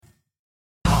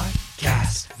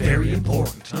Podcast, very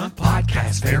important.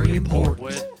 Podcast, very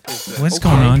important. What's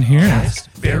going on here? Podcast,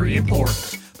 very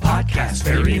important. Podcast,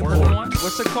 very important.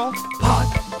 What's it called?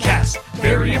 Podcast,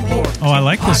 very important. Oh, I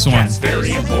like this one. Podcast,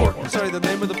 very important. Sorry, the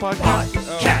name of the podcast?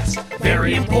 Podcast,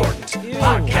 very important.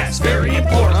 Podcast, very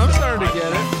important. I'm starting to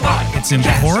get it. Podcast, It's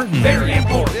important. very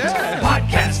important. Yeah.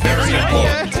 Podcast, very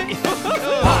important.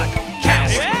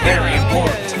 Podcast, very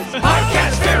important.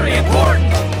 Podcast, very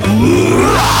important.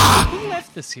 Who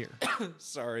left this here?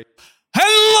 Sorry.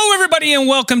 Hello, everybody, and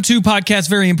welcome to Podcast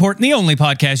Very Important, the only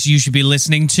podcast you should be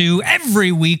listening to.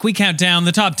 Every week, we count down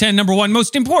the top 10 number one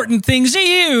most important things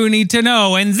you need to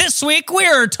know. And this week,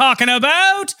 we're talking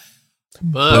about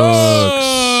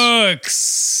books.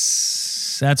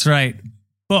 That's right,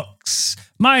 books.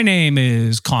 My name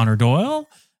is Connor Doyle.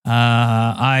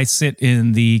 I sit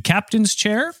in the captain's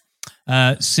chair.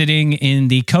 Sitting in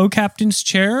the co-captain's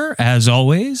chair, as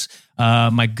always,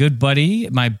 my good buddy,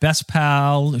 my best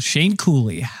pal, Shane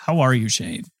Cooley. How are you,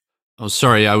 Shane? Oh,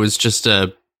 sorry. I was just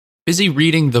busy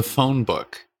reading the phone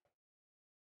book.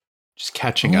 Just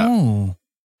catching up. Oh,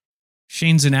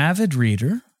 Shane's an avid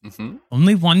reader. Mm-hmm.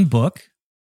 Only one book.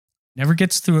 Never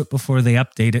gets through it before they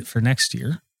update it for next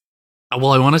year.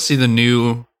 Well, I want to see the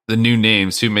new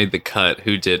names. Who made the cut?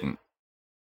 Who didn't?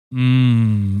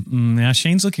 Yeah,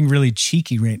 Shane's looking really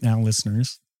cheeky right now,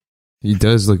 listeners. He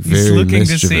does look very He's looking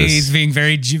mischievous. to say he's being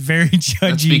very judgy.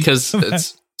 That's because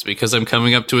it's because I'm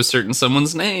coming up to a certain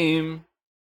someone's name.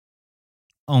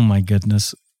 Oh my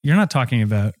goodness. You're not talking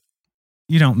about,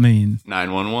 you don't mean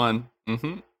 911.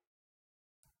 Mm-hmm.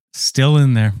 still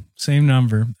in there. Same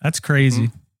number. That's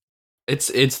crazy.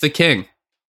 It's the king.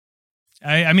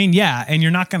 I mean, yeah, and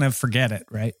you're not going to forget it,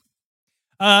 right?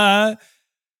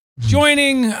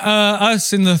 Joining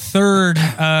us in the third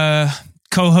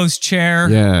co-host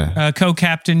chair,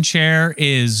 co-captain chair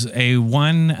is a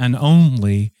one and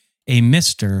only, a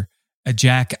Mr. a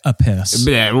Jack Apiss.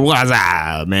 What's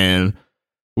up, man?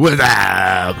 What's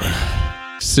up?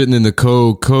 Sitting in the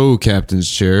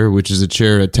co-captain's chair, which is a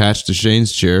chair attached to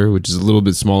Shane's chair, which is a little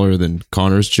bit smaller than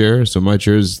Connor's chair. So my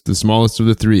chair is the smallest of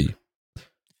the three.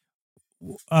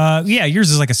 Yeah, yours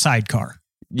is like a sidecar.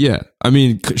 Yeah. I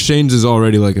mean, Shane's is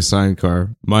already like a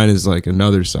sidecar. Mine is like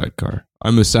another sidecar.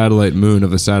 I'm a satellite moon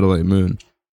of a satellite moon.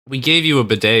 We gave you a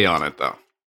bidet on it, though.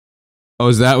 Oh,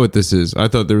 is that what this is? I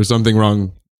thought there was something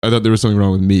wrong. I thought there was something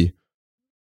wrong with me.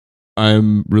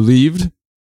 I'm relieved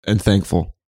and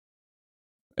thankful.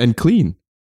 And clean.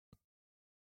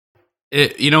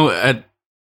 Bidets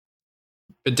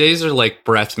are like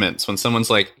breath mints. When someone's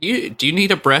like, do you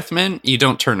need a breath mint? You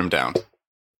don't turn them down.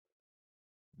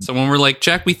 So when we're like,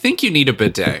 Jack, we think you need a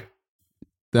bidet.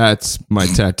 That's my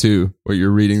tattoo. What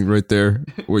you're reading right there.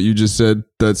 What you just said.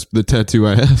 That's the tattoo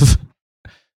I have.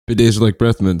 Bidets are like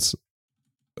breath mints.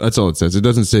 That's all it says. It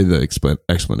doesn't say the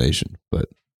explanation. But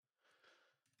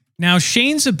Now,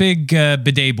 Shane's a big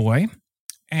bidet boy.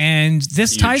 And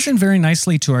this ties in very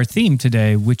nicely to our theme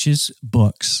today, which is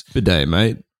books. bidet,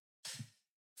 mate.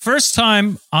 First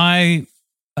time I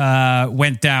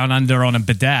went down under on a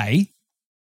bidet,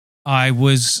 I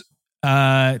was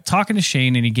talking to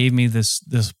Shane, and he gave me this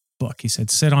book. He said,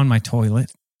 sit on my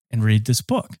toilet and read this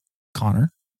book,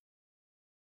 Connor.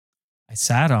 I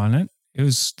sat on it. It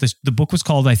was the book was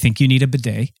called I Think You Need a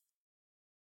Bidet.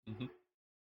 Mm-hmm.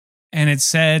 And it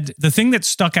said, the thing that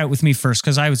stuck out with me first,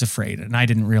 because I was afraid, and I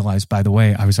didn't realize, by the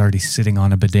way, I was already sitting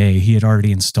on a bidet. He had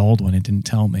already installed one and didn't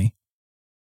tell me.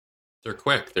 They're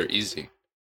quick. They're easy.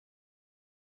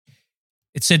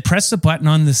 It said, press the button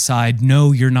on the side.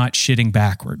 No, you're not shitting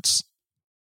backwards.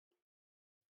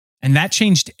 And that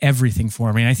changed everything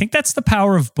for me. And I think that's the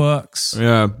power of books.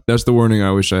 Yeah, that's the warning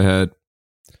I wish I had.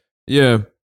 Yeah,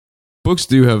 books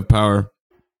do have power.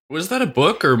 Was that a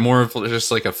book or more of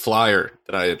just like a flyer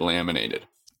that I had laminated?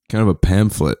 Kind of a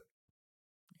pamphlet.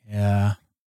 Yeah.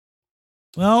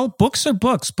 Well, books are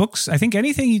books. Books, I think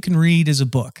anything you can read is a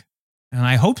book. And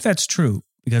I hope that's true,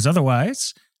 because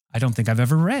otherwise, I don't think I've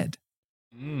ever read.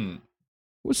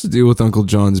 What's the deal with Uncle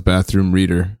John's bathroom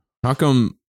reader? How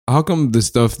come the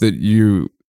stuff that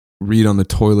you read on the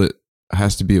toilet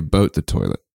has to be about the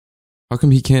toilet? How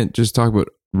come he can't just talk about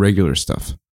regular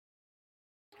stuff?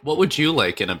 What would you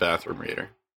like in a bathroom reader?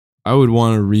 I would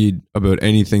want to read about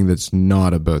anything that's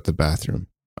not about the bathroom.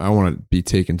 I want to be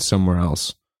taken somewhere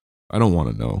else. I don't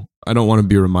want to know. I don't want to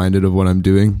be reminded of what I'm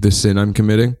doing, the sin I'm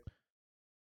committing.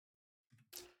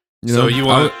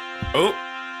 I'll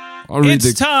read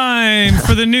It's time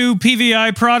for the new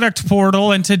PVI product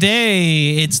portal, and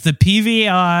today it's the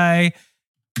PVI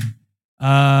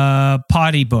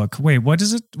potty book. Wait, what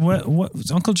is it? What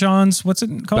Uncle John's? What's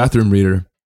it called? bathroom reader.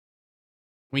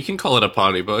 We can call it a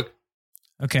potty book.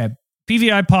 Okay,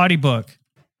 PVI potty book.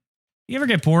 You ever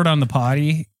get bored on the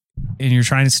potty and you're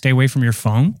trying to stay away from your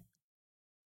phone?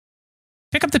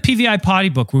 Pick up the PVI potty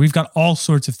book where we've got all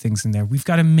sorts of things in there. We've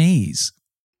got a maze.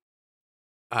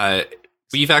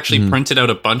 We've actually printed out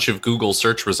a bunch of Google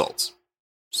search results.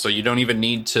 So you don't even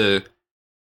need to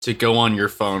go on your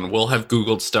phone. We'll have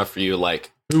Googled stuff for you,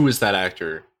 like, who is that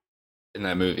actor in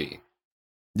that movie?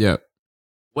 Yeah.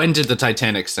 When did the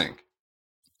Titanic sink?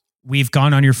 We've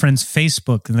gone on your friends'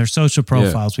 Facebook and their social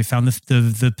profiles. We found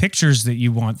the pictures that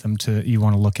you want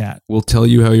to look at. We'll tell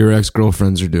you how your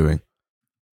ex-girlfriends are doing.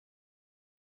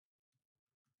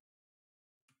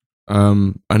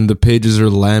 And the pages are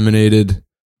laminated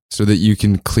so that you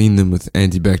can clean them with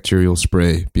antibacterial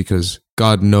spray, because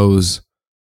God knows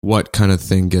what kind of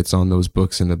thing gets on those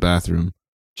books in the bathroom.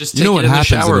 Just take it in the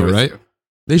shower with you.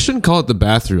 They shouldn't call it the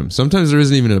bathroom. Sometimes there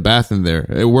isn't even a bath in there.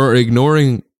 We're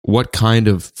ignoring what kind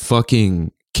of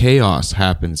fucking chaos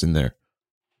happens in there.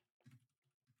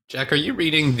 Jack, are you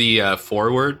reading the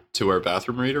foreword to our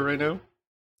bathroom reader right now?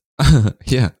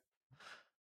 Yeah.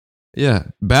 Yeah.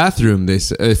 Bathroom, they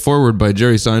say. Forward by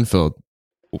Jerry Seinfeld.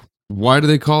 Why do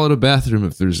they call it a bathroom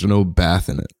if there's no bath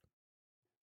in it?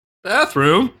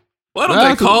 Bathroom? Why don't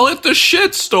they call it the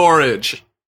shit storage?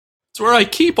 It's where I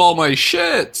keep all my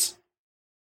shits.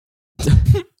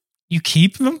 You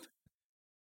keep them?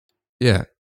 Yeah.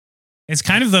 It's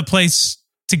kind of the place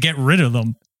to get rid of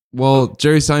them. Well,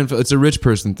 Jerry Seinfeld, it's a rich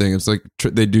person thing. It's like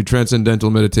they do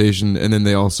transcendental meditation and then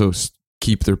they also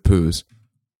keep their poos.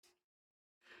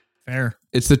 Fair.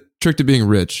 It's the trick to being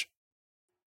rich.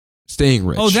 Staying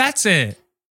rich. Oh, that's it.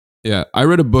 Yeah. I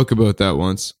read a book about that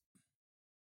once.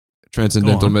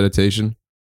 Transcendental meditation.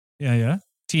 Yeah.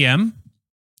 TM?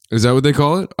 Is that what they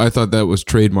call it? I thought that was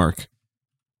trademark.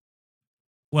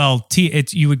 Well,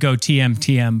 you would go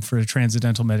TM for a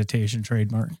transcendental meditation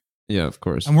trademark. Yeah, of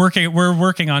course. We're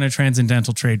working on a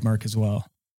transcendental trademark as well.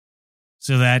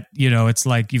 So that, it's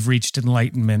like you've reached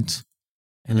enlightenment.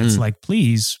 And it's like,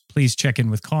 please check in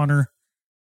with Connor.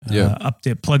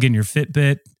 Plug in your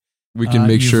Fitbit. We can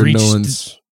make sure no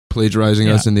one's plagiarizing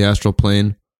us in the astral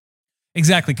plane.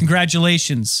 Exactly.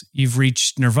 Congratulations. You've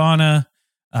reached nirvana.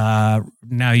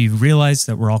 Now you realize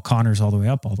that we're all Connors all the way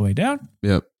up, all the way down.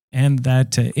 Yep. And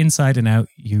that inside and out,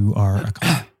 you are a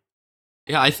Connor.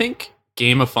 Yeah, I think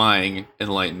gamifying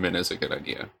enlightenment is a good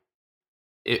idea.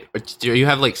 Do you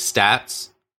have like stats?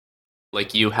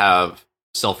 Like you have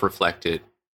self-reflected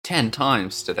 10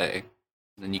 times today.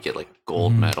 And then you get like a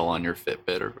gold medal on your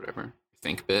Fitbit or whatever.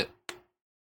 ThinkBit.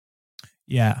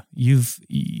 Yeah,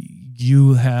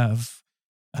 you have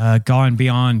gone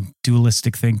beyond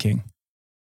dualistic thinking.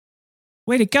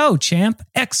 Way to go, champ!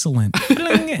 Excellent.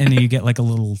 And you get like a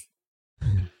little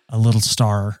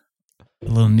star, a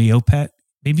little Neopet.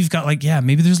 Maybe you've got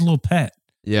maybe there's a little pet.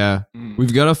 Yeah,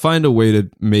 we've got to find a way to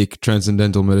make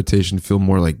transcendental meditation feel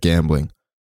more like gambling.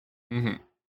 Mm-hmm.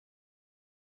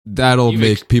 That'll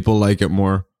make people like it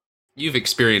more. You've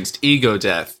experienced ego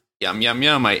death. Yum, yum,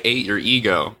 yum. I ate your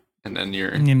ego. And then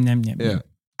your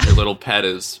little pet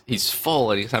he's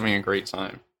full and he's having a great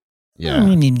time. Yeah.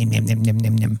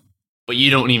 But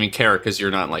you don't even care because you're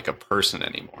not like a person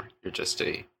anymore. You're just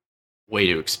a way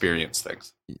to experience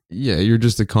things. Yeah, you're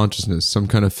just a consciousness, some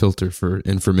kind of filter for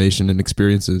information and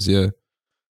experiences. Yeah.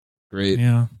 Great.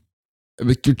 Yeah.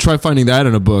 Try finding that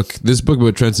in a book. This book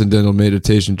about transcendental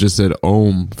meditation just said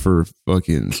Om for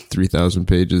fucking 3,000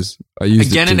 pages. I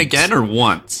used again and again or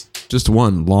once? Just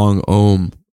one long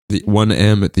Om. The one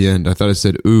M at the end. I thought I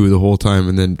said ooh the whole time,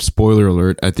 and then spoiler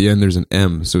alert, at the end there's an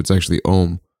M, so it's actually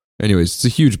Om. Anyways, it's a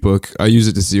huge book. I use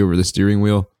it to see over the steering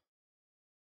wheel.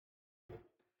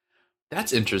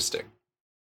 That's interesting.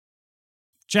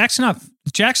 Jack's not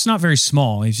very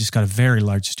small. He's just got a very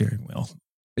large steering wheel.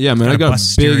 Yeah, man, I got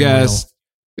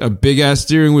a big ass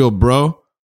steering wheel, bro.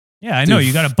 Yeah, I know.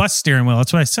 You got a bus steering wheel.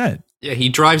 That's what I said. Yeah, he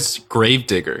drives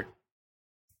Gravedigger.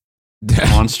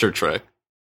 Monster truck.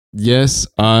 Yes,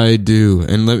 I do.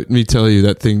 And let me tell you,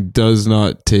 that thing does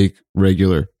not take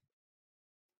regular.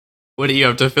 What do you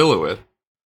have to fill it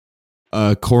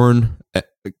with? Corn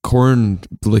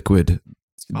liquid.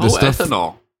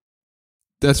 Ethanol.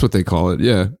 That's what they call it,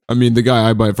 yeah. I mean, the guy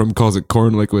I buy it from calls it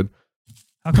corn liquid.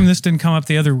 How come this didn't come up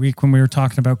the other week when we were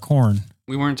talking about corn?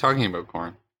 We weren't talking about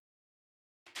corn.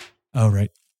 Oh,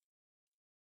 right.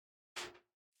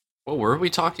 What were we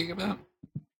talking about?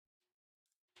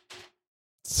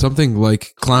 Something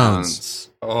like clowns.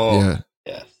 Oh, yeah.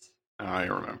 Yes. I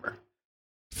remember.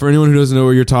 For anyone who doesn't know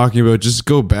what you're talking about, just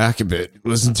go back a bit.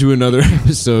 Listen to another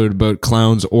episode about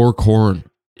clowns or corn.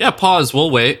 Yeah, pause.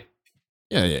 We'll wait.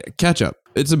 Yeah. Catch up.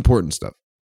 It's important stuff.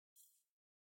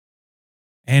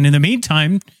 And in the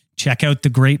meantime, Check out the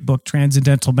great book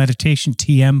Transcendental Meditation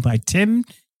TM by Tim,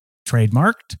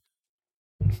 trademarked.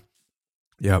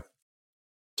 Yep.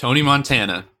 Tony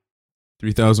Montana.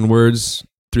 3,000 words,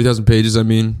 3,000 pages, I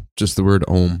mean, just the word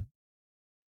Om.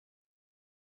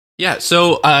 Yeah,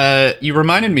 so you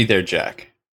reminded me there,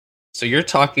 Jack. So you're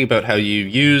talking about how you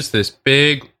use this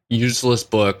big, useless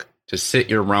book to sit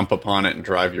your rump upon it and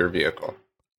drive your vehicle.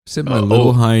 Sit my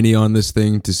little hiney on this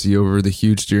thing to see over the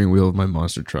huge steering wheel of my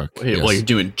monster truck. While you're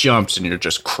doing jumps and you're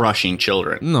just crushing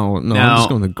children. No, Now- I'm just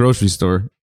going to the grocery store.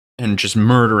 And just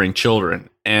murdering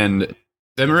children. And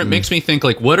then it makes me think,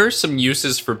 like, what are some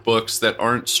uses for books that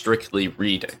aren't strictly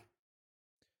reading?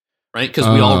 Right? Because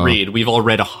we all read. We've all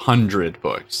read 100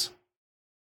 books.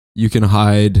 You can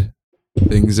hide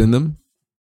things in them.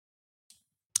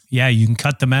 Yeah, you can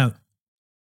cut them out.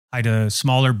 Hide a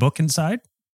smaller book inside.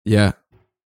 Yeah.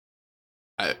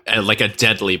 Like a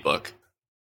deadly book.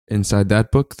 Inside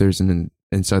that book,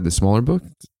 inside the smaller book,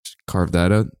 just carve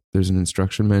that out. There's an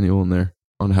instruction manual in there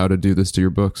on how to do this to your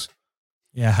books.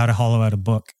 Yeah, how to hollow out a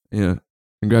book. Yeah.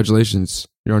 Congratulations.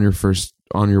 You're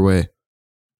on your way.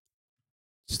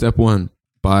 Step 1,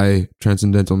 buy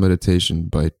Transcendental Meditation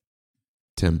by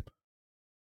Tim.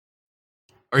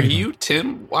 Are you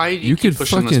Tim? Why do you You keep could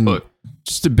pushing this fucking- book?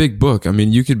 Just a big book. I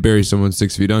mean, you could bury someone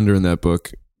 6 feet under in that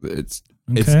book. It's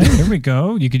Okay, here we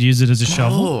go. You could use it as a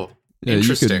shovel. Oh, yeah,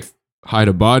 interesting. You could hide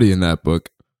a body in that book.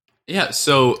 Yeah,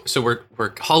 so we're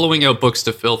hollowing out books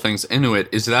to fill things into it.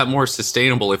 Is that more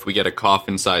sustainable if we get a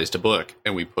coffin-sized book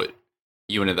and we put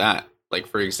you into that? Like,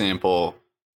 for example,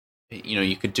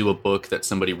 you could do a book that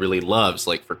somebody really loves.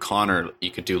 Like for Connor,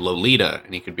 you could do Lolita,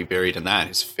 and he could be buried in that,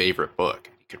 his favorite book.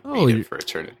 He could read it for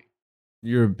eternity.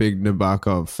 You're a big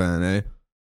Nabokov fan, eh?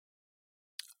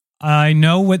 I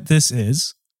know what this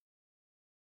is.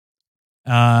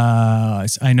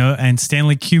 I know, and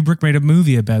Stanley Kubrick made a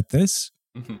movie about this.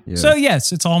 Yeah. So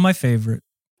yes, it's all my favorite.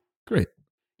 Great.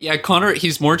 Yeah, Connor,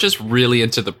 he's more just really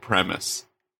into the premise.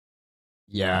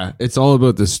 Yeah, it's all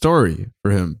about the story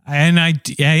for him. And I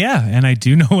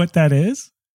do know what that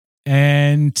is.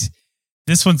 And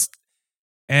this one's,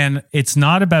 and it's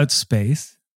not about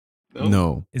space.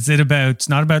 No. It's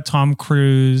not about Tom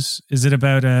Cruise. Is it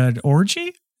about an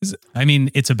orgy?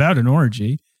 It's about an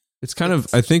orgy. It's kind of,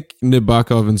 I think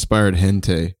Nabokov inspired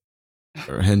hentai.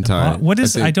 Or hentai. What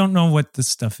is, I I don't know what this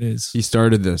stuff is. He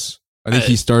started this. I think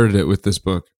he started it with this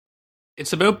book.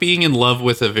 It's about being in love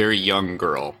with a very young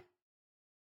girl.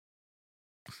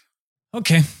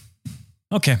 Okay.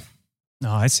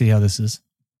 No, I see how this is.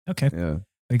 Okay. Yeah.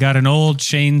 We got an old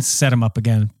Shane set him up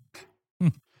again.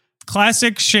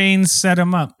 Classic Shane set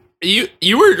him up.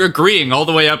 You were agreeing all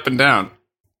the way up and down.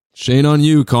 Shane on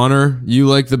you, Connor. You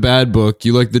like the bad book.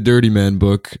 You like the Dirty Man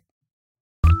book.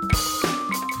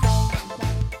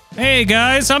 Hey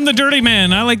guys, I'm the Dirty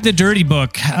Man. I like the Dirty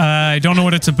Book. I don't know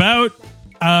what it's about.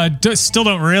 Still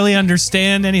don't really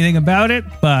understand anything about it,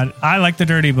 but I like the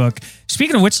Dirty Book.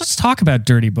 Speaking of which, let's talk about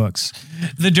dirty books.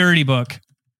 The Dirty Book.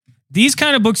 These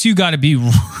kind of books you got to be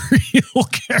real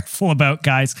careful about,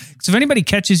 guys. Because if anybody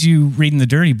catches you reading the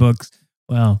Dirty Books,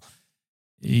 well,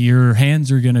 your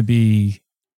hands are going to be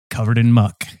covered in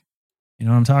muck. You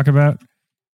know what I'm talking about?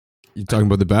 You're talking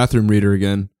about the bathroom reader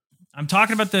again. I'm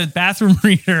talking about the bathroom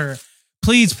reader.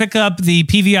 Please pick up the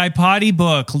PVI Potty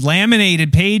book,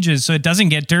 laminated pages so it doesn't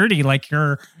get dirty like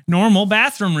your normal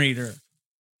bathroom reader.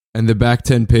 And the back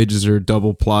 10 pages are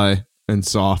double ply and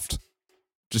soft,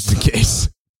 just in case.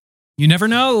 You never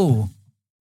know.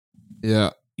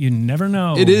 Yeah. You never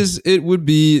know. It would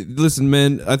be, listen,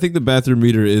 man, I think the bathroom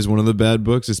reader is one of the bad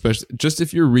books, especially just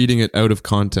if you're reading it out of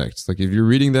context. Like if you're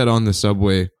reading that on the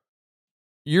subway,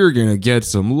 you're going to get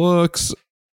some looks.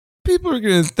 People are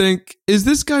going to think, is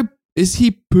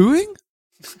he pooing?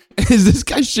 Is this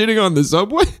guy shitting on the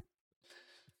subway?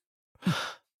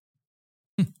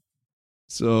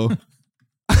 So.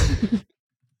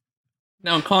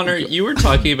 Now, Connor, you were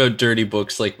talking about dirty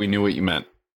books like we knew what you meant.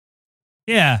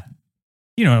 Yeah.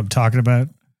 You know what I'm talking about.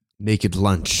 Naked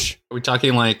Lunch. Are we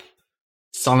talking like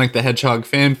Sonic the Hedgehog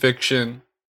fan fiction?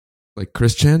 Like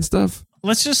Chris Chan stuff?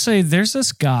 Let's just say there's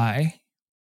this guy.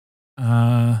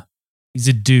 He's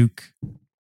a duke.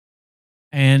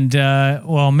 And,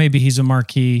 maybe he's a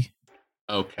marquis.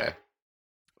 Okay.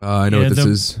 I know what this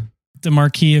is. The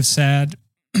Marquis of Sade.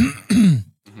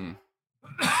 Mm-hmm.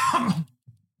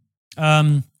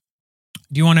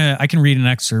 Do you want to? I can read an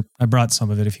excerpt. I brought some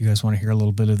of it if you guys want to hear a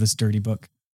little bit of this dirty book.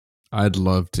 I'd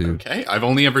love to. Okay. I've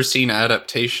only ever seen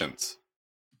adaptations.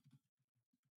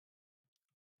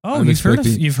 Oh,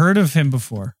 you've heard of him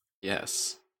before?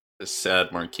 Yes. The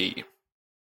Sad Marquis.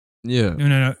 Yeah.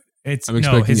 No. I'm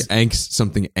expecting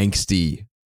something angsty.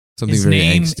 Something very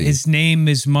angsty. His name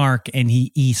is Mark, and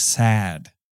he is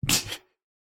sad.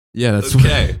 Yeah, that's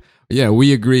Okay. Yeah,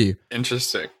 we agree.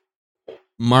 Interesting.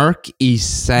 Mark is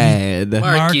sad.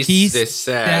 Marquis is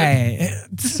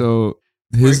sad. So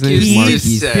his Marquis name's Mark is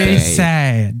is sad. Very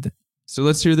sad. sad. So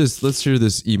let's hear this. Let's hear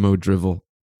this emo drivel.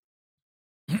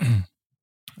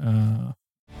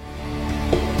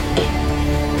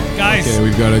 Guys, Okay,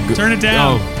 we've got to turn it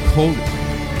down. Oh, hold.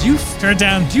 Turn it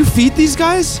down. Do you feed these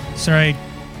guys? Sorry.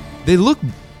 They look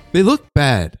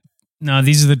bad. No,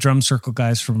 these are the drum circle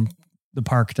guys from the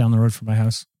park down the road from my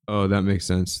house. Oh, that makes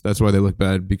sense. That's why they look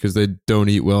bad, because they don't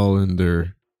eat well and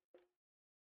they're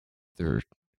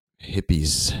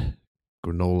hippies.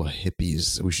 Granola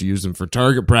hippies. We should use them for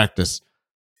target practice.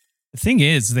 The thing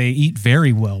is, they eat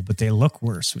very well, but they look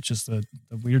worse, which is the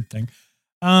weird thing.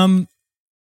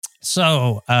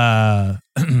 So,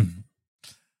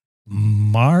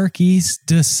 Marquis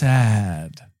de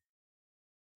Sade,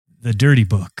 the dirty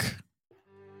book.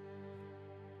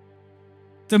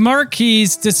 The Marquis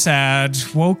de Sade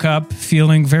woke up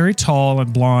feeling very tall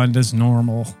and blonde as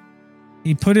normal.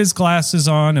 He put his glasses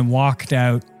on and walked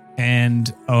out,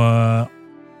 and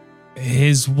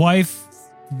his wife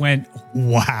went,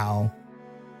 wow.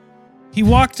 He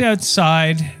walked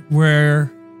outside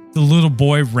where the little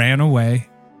boy ran away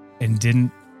and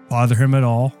didn't bother him at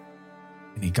all.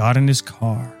 And he got in his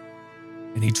car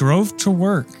and he drove to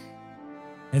work.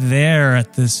 And there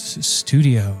at this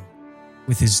studio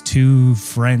with his two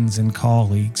friends and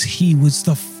colleagues, he was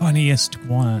the funniest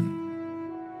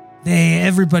one.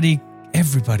 Everybody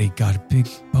got a big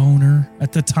boner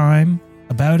at the time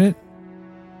about it.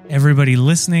 Everybody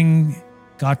listening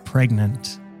got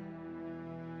pregnant.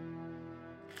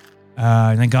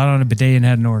 And then got on a bidet and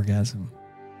had an orgasm.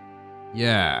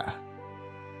 Yeah.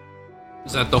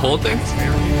 Is that the whole thing?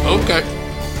 Okay.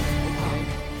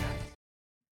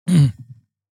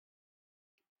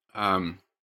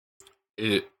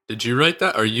 Did you write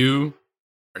that? Are you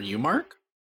Mark?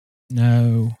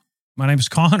 No. My name's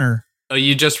Connor. Oh,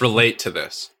 you just relate to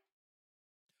this.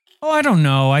 Oh, I don't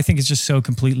know. I think it's just so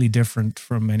completely different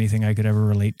from anything I could ever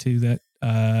relate to that,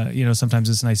 sometimes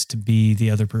it's nice to be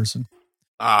the other person.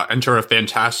 Enter a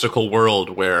fantastical world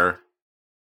where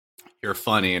you're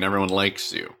funny and everyone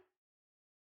likes you.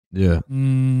 Yeah.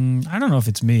 I don't know if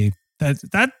it's me.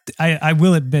 I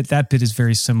will admit that bit is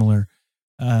very similar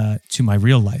to my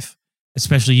real life,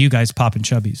 especially you guys popping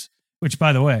chubbies. Which,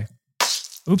 by the way,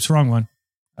 oops, wrong one.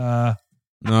 No,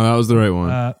 that was the right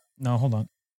one. No, hold on.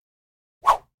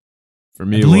 For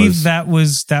me, I believe that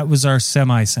was our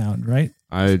semi sound, right?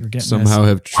 I We're getting somehow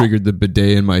have triggered the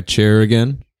bidet in my chair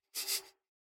again.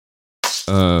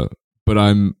 But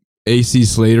I'm AC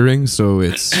Slatering, so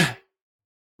it's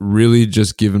really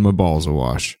just giving my balls a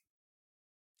wash.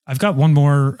 I've got one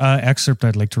more excerpt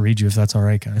I'd like to read you, if that's all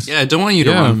right, guys. Yeah, I don't want you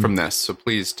to run from this, so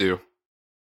please do.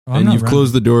 Oh, I'm And not you've running.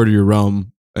 closed the door to your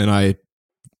realm, and I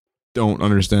don't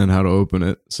understand how to open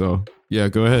it. So, yeah,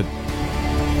 go ahead.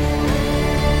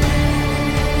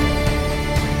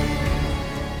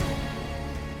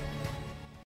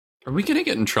 Are we going to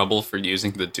get in trouble for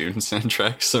using the Dune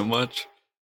soundtrack so much?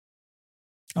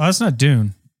 Oh, that's not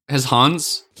Dune. Has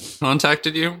Hans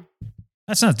contacted you?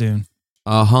 That's not Dune.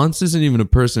 Hans isn't even a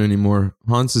person anymore.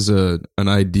 Hans is an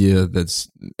idea that's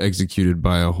executed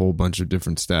by a whole bunch of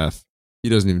different staff. He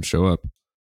doesn't even show up.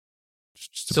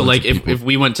 Just a So, bunch like, of people. if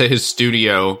we went to his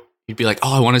studio, you'd be like,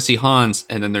 oh, I want to see Hans.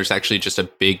 And then there's actually just a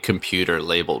big computer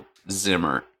labeled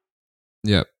Zimmer.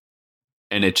 Yeah.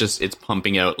 And it's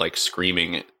pumping out, like,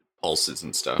 screaming pulses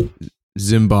and stuff.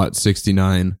 Zimbot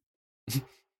 69.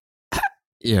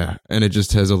 Yeah, and it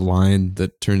just has a line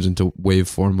that turns into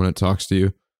waveform when it talks to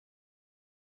you.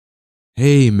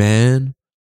 Hey, man.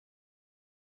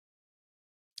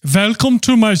 Welcome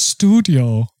to my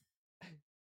studio.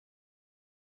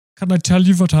 Can I tell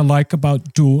you what I like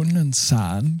about Dune and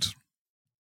sand?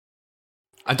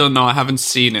 I don't know. I haven't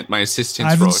seen it. My assistant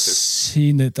I haven't wrote it.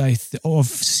 seen it. I've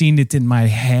seen it in my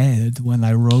head when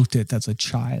I wrote it as a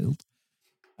child.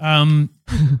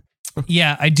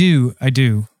 Yeah, I do.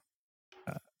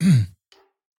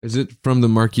 Is it from the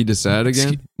Marquis de Sade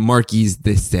again? Marquis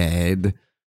de Sade.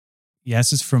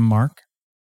 Yes, it's from Mark.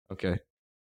 Okay.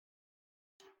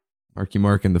 Marky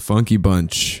Mark and the Funky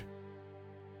Bunch.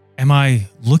 Am I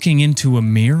looking into a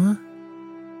mirror?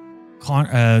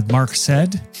 Mark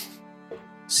said,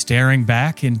 staring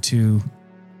back into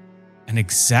an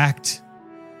exact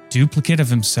duplicate of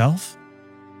himself.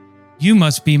 You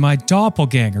must be my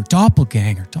doppelganger.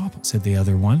 Doppelganger, said the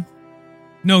other one.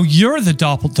 No, you're the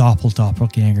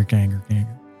doppelganger, ganger.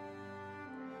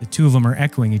 The two of them are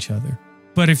echoing each other.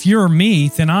 But if you're me,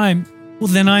 but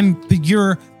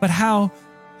how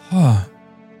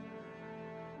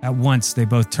At once, they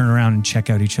both turn around and check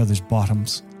out each other's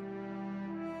bottoms.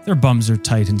 Their bums are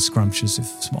tight and scrumptious, if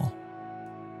small.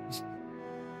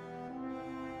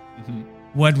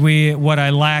 What I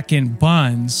lack in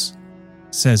buns,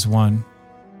 says one,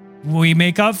 we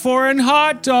make up for in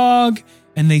hot dog.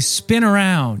 And they spin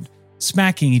around,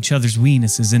 smacking each other's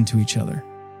weenuses into each other.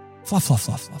 Fluff, fluff,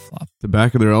 fluff, fluff, fluff. The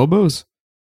back of their elbows?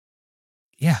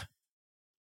 Yeah.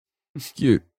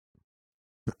 Cute.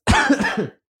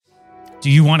 Do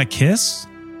you want a kiss?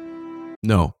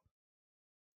 No.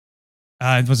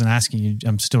 I wasn't asking you.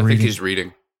 I'm still I reading. think he's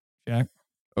reading. Jack.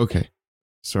 Okay.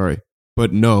 Sorry.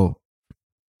 But no.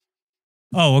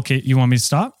 Oh, okay. You want me to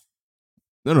stop?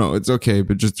 No, it's okay,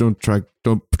 but just don't try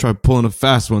pulling a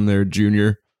fast one there,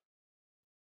 Junior.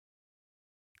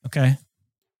 Okay.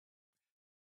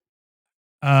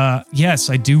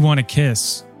 Yes, I do want to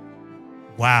kiss.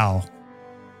 Wow.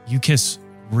 You kiss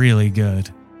really good.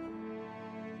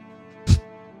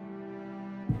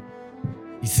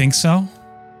 You think so?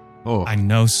 Oh. I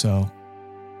know so.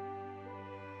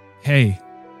 Hey,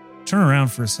 turn around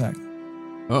for a sec.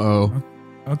 Uh-oh.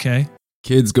 Okay.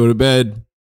 Kids go to bed.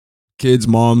 Kids,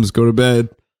 moms go to bed.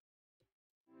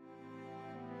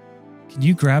 Can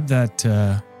you grab that,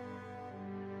 can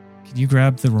you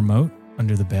grab the remote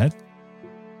under the bed?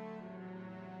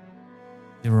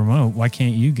 The remote, why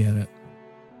can't you get it?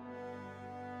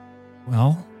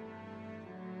 Well,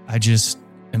 I just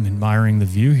am admiring the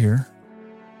view here.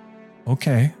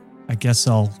 Okay, I guess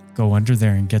I'll go under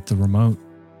there and get the remote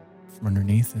from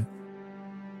underneath it.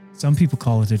 Some people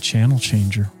call it a channel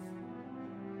changer.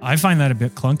 I find that a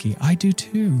bit clunky. I do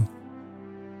too.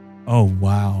 Oh,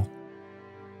 wow.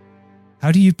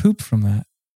 How do you poop from that?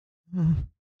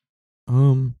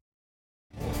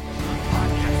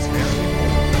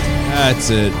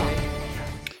 That's it.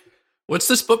 What's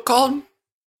this book called?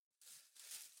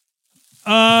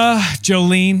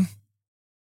 Jolene.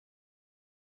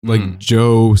 Like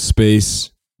Joe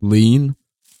space lean.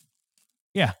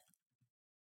 Yeah.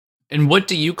 And what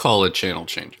do you call a channel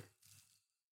changer?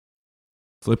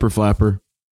 Flipper flapper.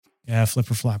 Yeah,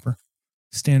 flipper flapper.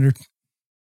 Standard.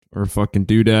 Or fucking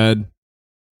doodad.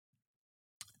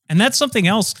 And that's something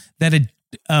else that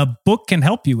a book can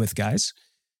help you with, guys.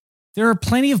 There are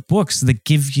plenty of books that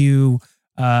give you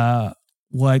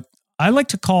what I like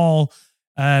to call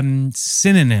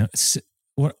synonym.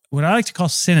 What I like to call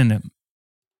synonym.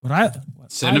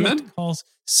 Cinnamon? I like to call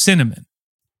cinnamon.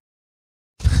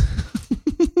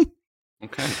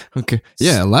 Okay.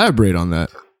 Yeah, elaborate on that.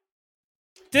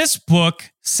 This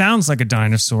book sounds like a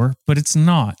dinosaur, but it's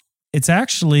not. It's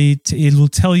actually, it will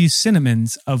tell you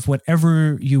cinnamons of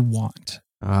whatever you want.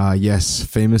 Yes,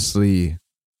 famously.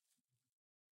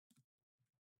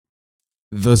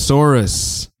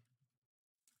 Thesaurus.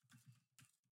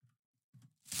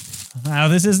 Now,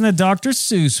 this isn't a Dr.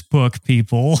 Seuss book,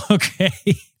 people. Okay.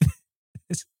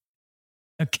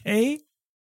 Okay.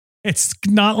 It's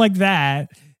not like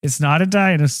that. It's not a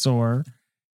dinosaur.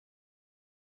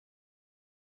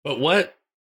 But what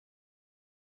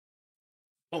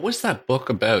was that book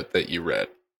about that you read?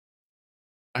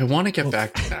 I want to get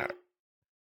back to that.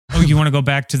 Oh, you want to go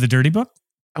back to the dirty book?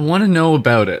 I want to know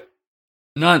about it.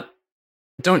 You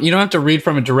don't have to read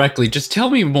from it directly. Just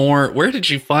tell me more. Where did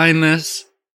you find this?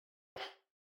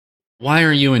 Why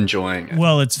are you enjoying it?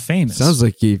 Well, it's famous. Sounds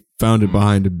like he found it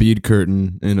behind a bead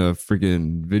curtain in a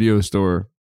freaking video store.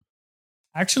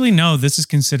 Actually, no, this is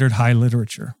considered high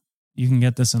literature. You can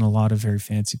get this in a lot of very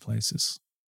fancy places.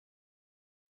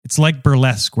 It's like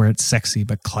burlesque, where it's sexy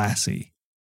but classy.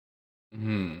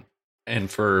 And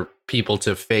for people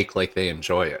to fake like they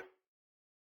enjoy it.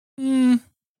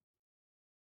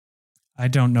 I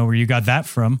don't know where you got that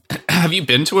from. Have you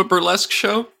been to a burlesque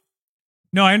show?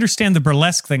 No, I understand the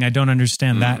burlesque thing. I don't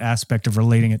understand that aspect of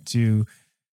relating it to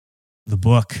the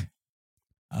book.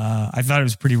 I thought it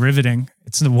was pretty riveting.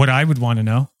 It's what I would want to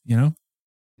know, you know?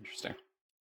 Interesting.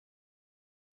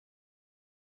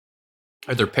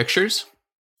 Are there pictures?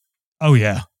 Oh,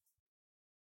 yeah.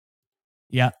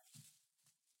 Yeah.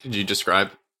 Could you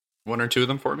describe one or two of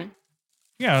them for me?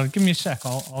 Yeah, give me a sec.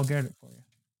 I'll get it for you.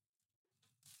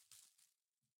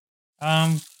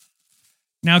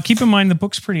 Now, keep in mind, the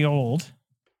book's pretty old.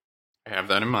 I have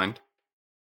that in mind.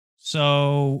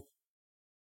 So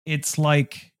it's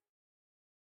like,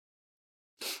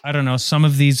 I don't know, some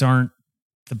of these aren't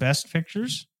the best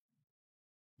pictures,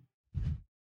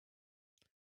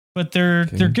 but they're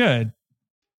good.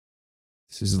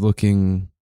 This is looking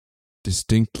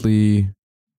distinctly.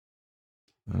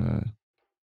 I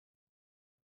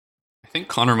think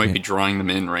Connor might be drawing them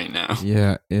in right now.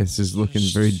 Yeah, this is looking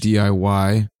very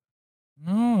DIY.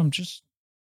 No, I'm just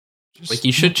Like,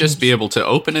 you should just be able to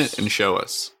open it and show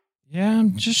us. Yeah,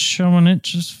 I'm just showing it.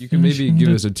 Just You can maybe finishing give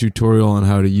the- us a tutorial on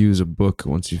how to use a book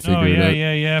once you figure Oh it out.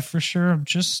 yeah, for sure. I'm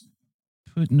just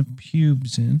putting the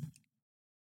pubes in.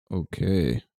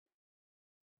 Okay.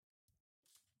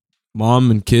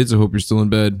 Mom and kids, I hope you're still in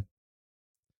bed.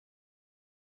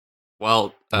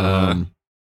 Well, it's kind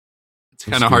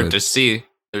that's of hard good. to see.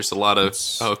 There's a lot of...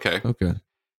 It's- okay. Okay.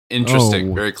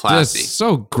 Interesting. Oh, Very classy. That's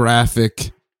so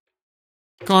graphic.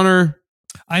 Connor,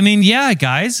 I mean, yeah,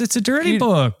 guys, it's a dirty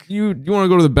book. you want to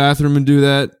go to the bathroom and do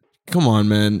that? Come on,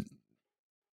 man.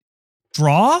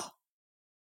 Draw?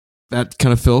 That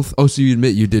kind of filth. Oh, so you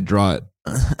admit you did draw it.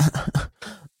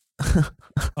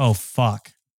 Oh, fuck.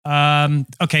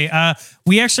 Okay.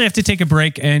 We actually have to take a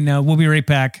break, and we'll be right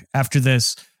back after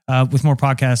this with more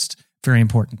podcast. Very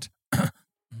important.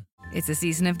 It's a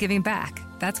season of giving back.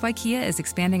 That's why Kia is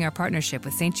expanding our partnership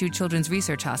with St. Jude Children's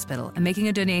Research Hospital and making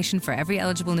a donation for every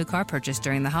eligible new car purchase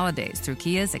during the holidays through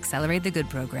Kia's Accelerate the Good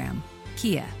program.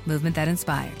 Kia, movement that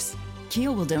inspires.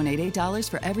 Kia will donate $8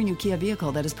 for every new Kia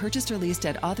vehicle that is purchased or leased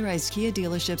at authorized Kia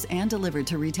dealerships and delivered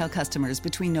to retail customers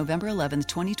between November 11th,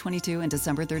 2022 and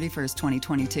December 31st,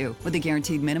 2022, with a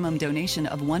guaranteed minimum donation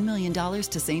of $1 million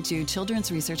to St. Jude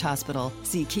Children's Research Hospital.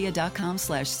 See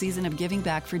kia.com/season of giving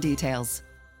back for details.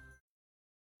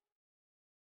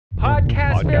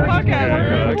 Podcast very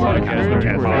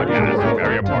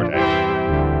important.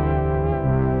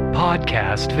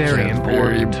 Podcast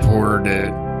very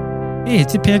important. Hey,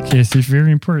 it's a podcast. It's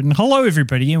very important. Hello,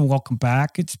 everybody, and welcome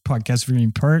back. It's podcast very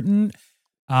important.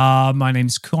 My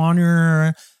name's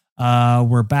Connor.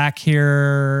 We're back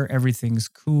here. Everything's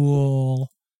cool.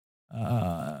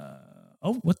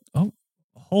 What? Oh,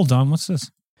 hold on. What's this?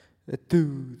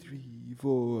 2, 3,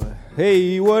 4.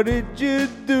 Hey, what did you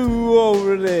do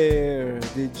over there?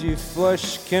 Did you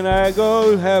flush? Can I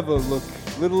go have a look,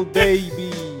 little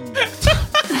baby?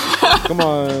 Come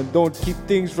on, don't keep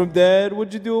things from Dad.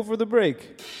 What'd you do over the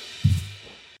break?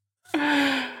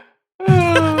 I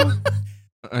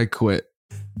quit.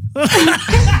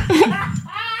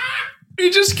 He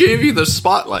just gave you the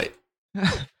spotlight.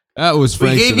 That was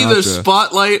Frank We gave you the Sinatra.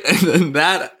 spotlight, and then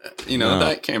that, No.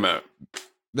 that came out.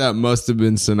 That must have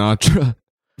been Sinatra.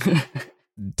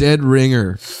 Dead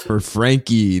ringer for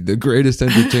Frankie, the greatest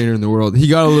entertainer in the world. He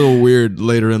got a little weird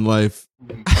later in life.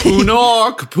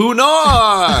 Punok!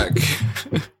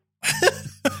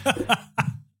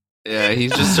 Yeah, he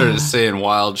just started saying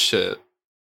wild shit.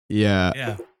 Yeah.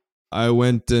 Yeah. I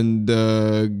went and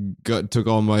took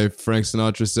all my Frank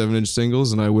Sinatra 7-inch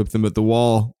singles and I whipped them at the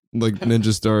wall like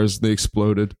ninja stars. They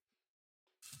exploded.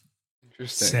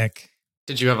 Interesting. Sick.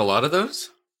 Did you have a lot of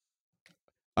those?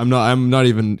 I'm not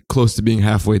even close to being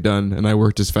halfway done, and I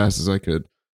worked as fast as I could.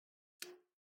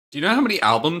 Do you know how many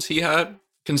albums he had?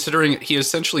 Considering he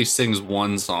essentially sings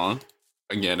one song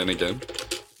again and again.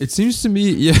 It seems to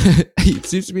me,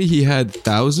 he had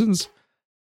thousands,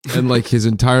 and like his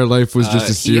entire life was just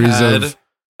a series he had,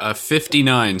 of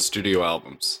 59 studio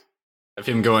albums of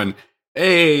him going,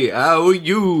 "Hey, how are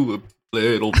you,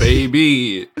 little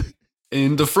baby?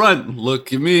 In the front,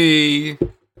 look at me."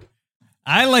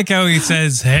 I like how he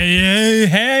says, "Hey, hey,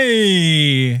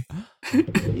 hey."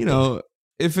 You know,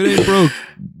 if it ain't broke,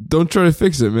 don't try to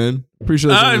fix it, man. Pretty sure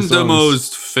that's one of I'm the songs.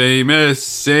 most famous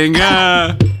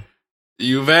singer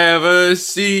you've ever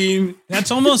seen.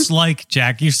 That's almost like,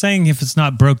 Jack, you're saying if it's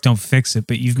not broke, don't fix it,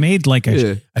 but you've made like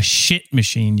Yeah. a shit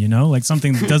machine, you know, like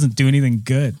something that doesn't do anything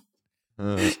good.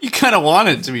 You kind of want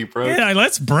it to be broke. Yeah,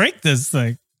 let's break this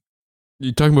thing.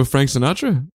 You talking about Frank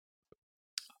Sinatra?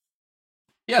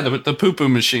 Yeah, the poo-poo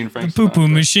machine, The Frank poo-poo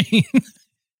Sinatra. machine.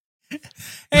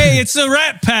 Hey, it's the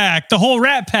Rat Pack. The whole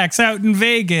Rat Pack's out in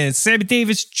Vegas. Sammy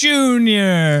Davis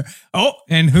Jr. Oh,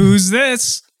 and who's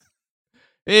this?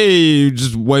 Hey,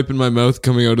 just wiping my mouth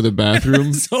coming out of the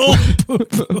bathroom. So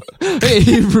poo-poo. Hey,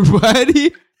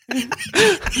 everybody.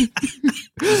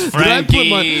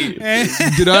 Frankie.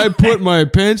 Did I put my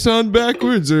pants on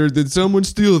backwards, or did someone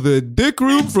steal the dick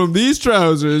room from these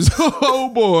trousers? Oh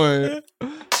boy!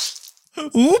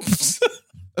 Oops.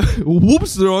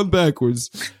 Whoops, they're on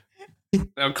backwards.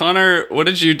 Now, Connor, what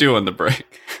did you do on the break?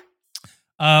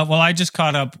 Well, I just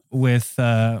caught up with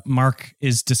Mark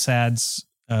is Desaad's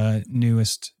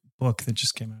newest book that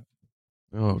just came out.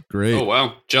 Oh, great! Oh,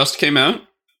 wow. Just came out?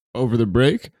 Over the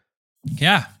break,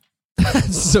 Yeah.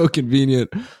 that's so convenient.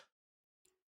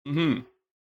 Mm-hmm.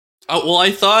 Oh, well,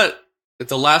 I thought that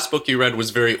the last book you read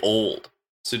was very old.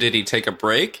 So did he take a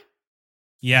break?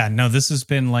 Yeah, no, this has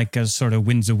been like a sort of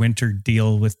Winds of Winter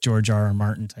deal with George R.R.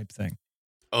 Martin type thing.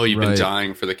 Oh, you've been Right.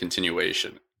 dying for the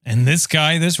continuation. And this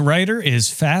guy, this writer, is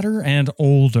fatter and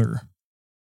older.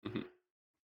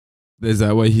 Is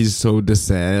that why he's so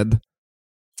sad?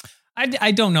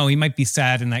 I don't know. He might be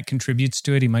sad and that contributes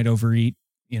to it. He might overeat,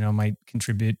 might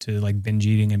contribute to like binge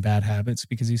eating and bad habits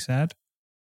because he's sad.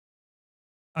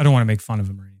 I don't want to make fun of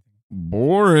him or anything.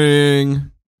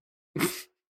 Boring.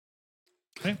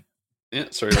 Okay. Yeah,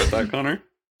 sorry about that, Connor.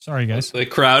 Sorry, guys. The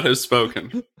crowd has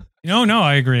spoken. No,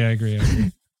 I agree.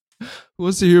 Who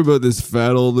wants to hear about this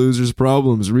fat old loser's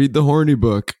problems? Read the horny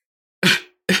book.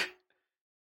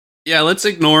 Yeah, let's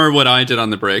ignore what I did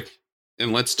on the break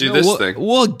and let's do this thing.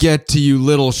 We'll get to you,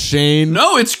 little Shane.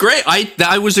 No, it's great.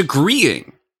 I was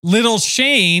agreeing. Little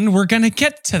Shane, we're going to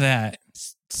get to that.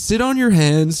 Sit on your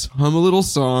hands, hum a little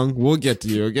song. We'll get to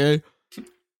you, okay?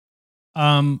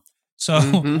 So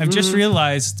I've just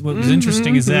realized what was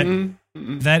interesting is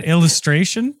that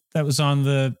illustration that was on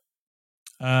the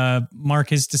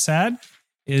Mark is Desad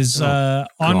is on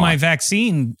my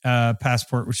vaccine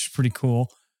passport, which is pretty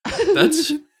cool.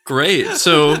 That's great.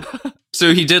 So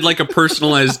he did like a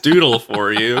personalized doodle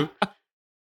for you.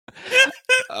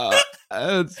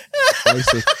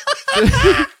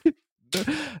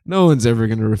 No one's ever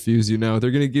going to refuse you now.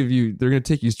 They're going to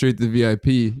take you straight to the VIP.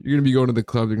 You're going to be going to the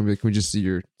club. They're going to be like, can we just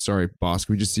see boss,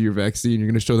 can we just see your vaccine? You're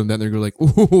going to show them that. And they're going to be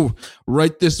like, ooh,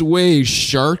 right this way,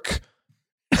 shark.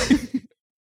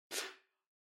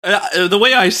 The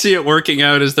way I see it working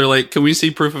out is they're like, can we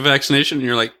see proof of vaccination? And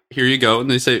you're like, here you go.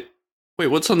 And they say, wait,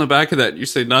 what's on the back of that? You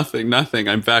say, nothing.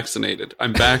 I'm vaccinated.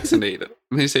 And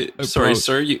they say, sorry,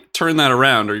 sir, you turn that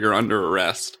around or you're under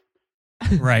arrest.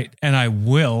 Right. And I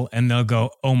will. And they'll go,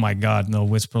 oh my God. And they'll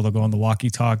whisper, they'll go on the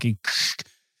walkie-talkie.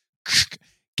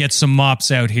 Get some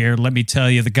mops out here. Let me tell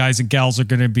you, the guys and gals are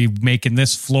going to be making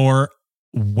this floor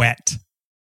wet.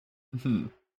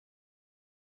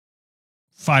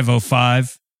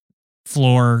 505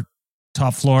 floor,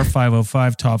 top floor,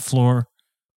 505 top floor.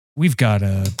 We've got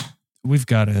a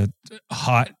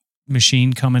hot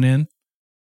machine coming in.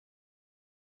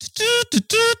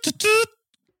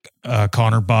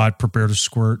 Connor bot, prepare to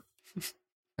squirt.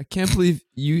 I can't believe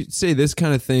you say this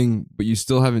kind of thing, but you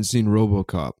still haven't seen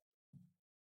RoboCop.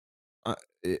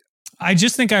 I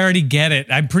just think I already get it.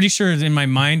 I'm pretty sure in my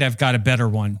mind I've got a better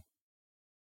one.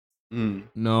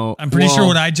 No. I'm pretty sure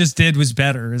what I just did was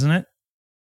better, isn't it?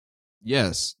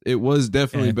 Yes, it was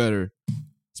definitely better.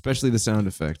 Especially the sound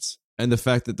effects. And the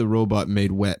fact that the robot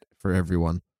made wet for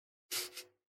everyone.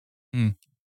 Okay,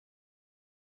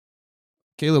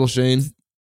 little Shane.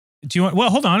 Do you want? Well,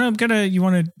 hold on. You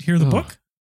want to hear the book?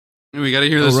 We got to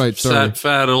hear this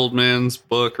fat old man's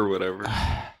book or whatever.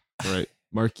 Right.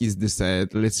 Marquis de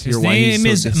Sade. Let's hear His why he's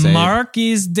name so is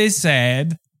Marquis de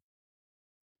Sade.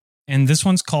 And this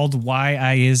one's called Why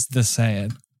I Is the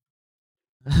Sad.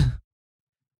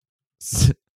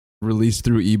 Released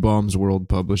through E-Bombs World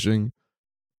Publishing.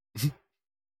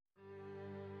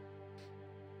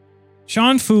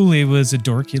 Sean Fooley was a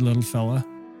dorky little fella.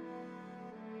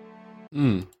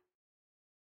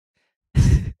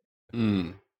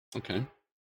 Okay.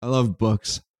 I love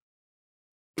books.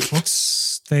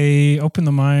 Books, they open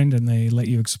the mind and they let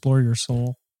you explore your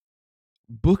soul.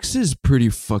 Books is pretty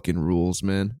fucking rules,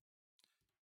 man.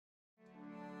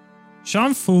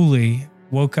 Sean Fooley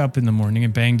woke up in the morning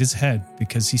and banged his head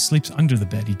because he sleeps under the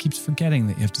bed. He keeps forgetting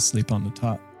that you have to sleep on the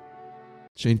top.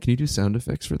 Shane, can you do sound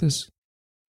effects for this?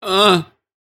 Oh.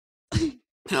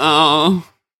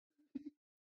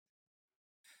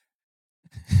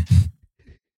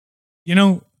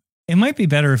 It might be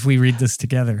better if we read this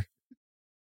together.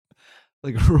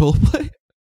 Like a role play?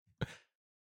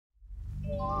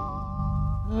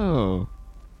 Oh.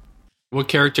 What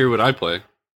character would I play?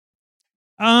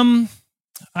 I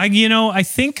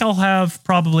think I'll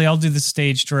do the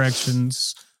stage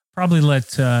directions. Probably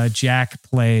let Jack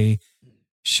play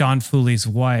Sean Fooley's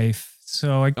wife.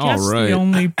 So I guess the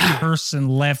only person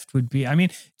left would be,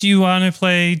 do you want to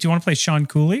play Sean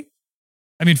Fooley?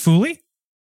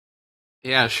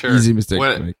 Yeah, sure. Easy mistake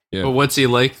to make. Yeah. But what's he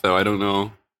like though? I don't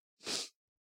know.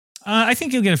 I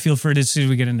think you'll get a feel for it as soon as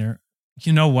we get in there.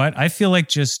 You know what? I feel like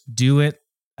just do it.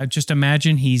 Just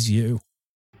imagine he's you.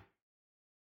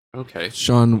 Okay.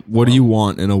 Sean, what do you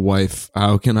want in a wife?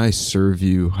 How can I serve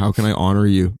you? How can I honor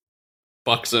you?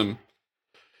 Bucks him.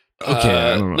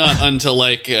 Okay. I don't know. Not until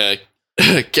like a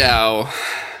cow.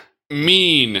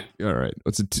 Mean. All right.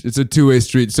 It's a two-way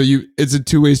street. So you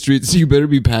better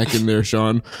be packing there,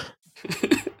 Sean.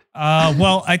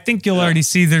 Well, I think you'll already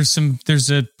see there's some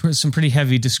pretty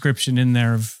heavy description in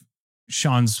there of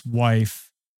Sean's wife.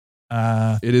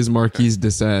 It is Marquis de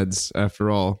Sade's,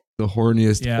 after all, the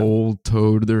horniest old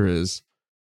toad there is.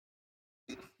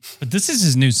 But this is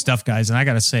his new stuff, guys, and I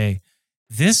gotta say,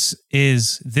 this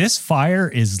fire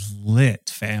is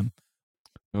lit, fam.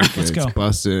 Okay, Let's go. It's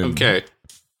bussin'. Okay.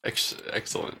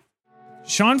 Excellent.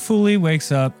 Sean Foley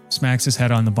wakes up, smacks his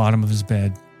head on the bottom of his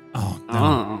bed. Oh, no.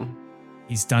 Oh.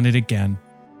 He's done it again.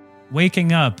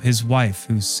 Waking up his wife,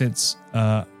 who sits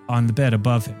on the bed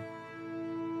above him.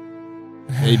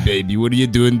 Hey, baby, what are you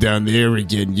doing down there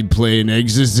again? You playing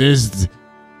Exorcist?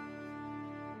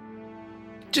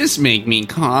 Just make me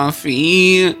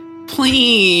coffee.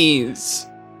 Please.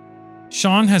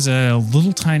 Sean has a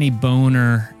little tiny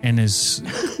boner and is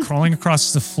crawling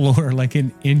across the floor like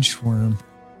an inchworm.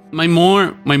 My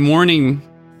morning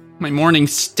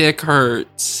stick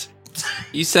hurts.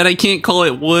 You said I can't call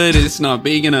it wood. It's not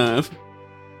big enough.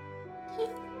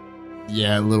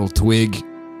 Yeah, little twig.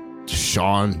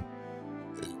 Sean.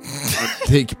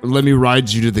 Let me ride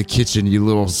you to the kitchen, you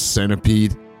little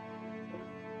centipede.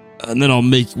 And then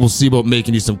we'll see about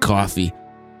making you some coffee.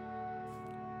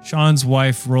 Sean's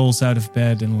wife rolls out of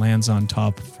bed and lands on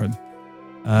top of her,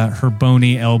 her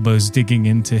bony elbows digging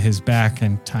into his back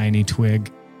and tiny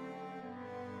twig.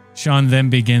 Sean then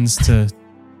begins to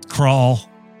crawl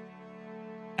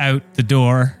out the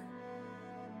door.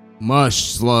 Mush,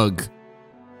 slug.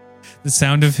 The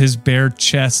sound of his bare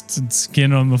chest and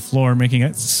skin on the floor making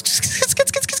a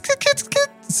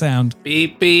sound.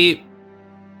 Beep, beep.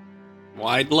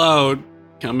 Wide load.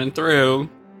 Coming through.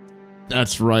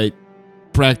 That's right.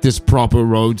 Practice proper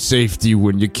road safety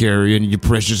when you're carrying your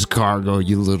precious cargo,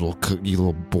 you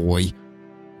little boy.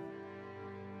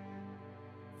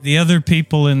 The other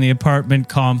people in the apartment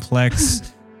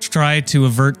complex try to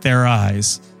avert their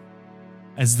eyes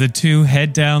as the two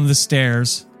head down the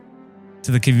stairs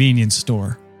to the convenience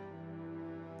store.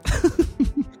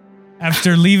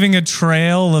 After leaving a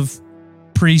trail of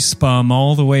pre-spum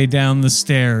all the way down the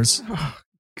stairs. Oh,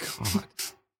 God.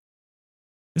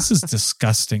 This is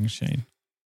disgusting, Shane.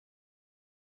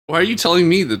 Why are you telling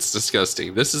me that's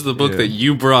disgusting? This is the book that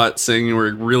you brought saying you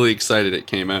were really excited it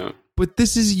came out. But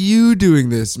this is you doing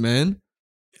this, man.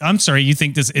 I'm sorry, you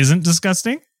think this isn't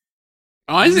disgusting?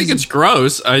 Oh, I think it's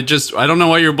gross. I don't know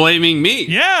why you're blaming me.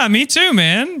 Yeah, me too,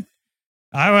 man.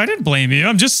 I didn't blame you.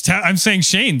 I'm saying,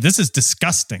 Shane, this is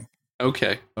disgusting.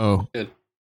 Okay. Oh. Good.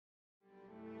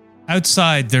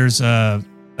 Outside, there's a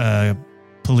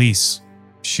police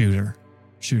shooting.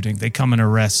 They come and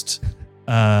arrest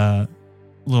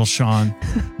little Sean.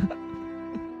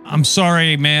 I'm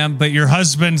sorry, ma'am, but your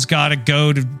husband's got to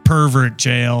go to pervert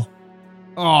jail.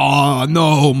 Oh,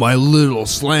 no, my little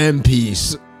slam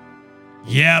piece.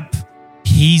 Yep.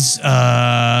 He's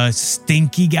a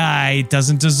stinky guy.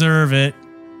 Doesn't deserve it.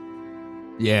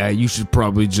 Yeah, you should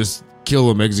probably just kill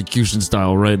him execution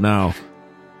style right now.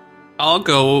 I'll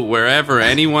go wherever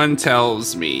anyone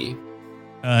tells me.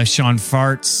 Sean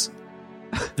farts.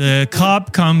 The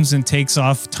cop comes and takes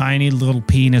off tiny little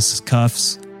penis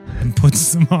cuffs and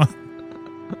puts them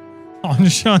on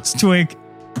Sean's twig.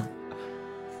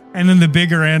 And then the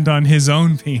bigger end on his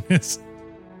own penis.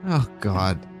 Oh,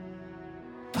 God.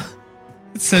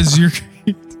 It says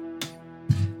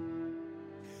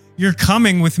you're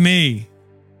coming with me.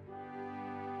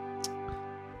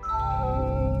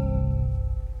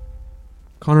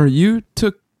 Connor, you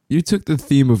took the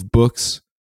theme of books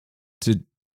to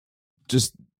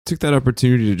just took that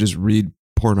opportunity to just read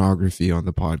pornography on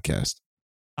the podcast.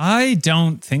 I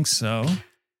don't think so.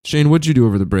 Shane, what'd you do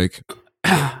over the break?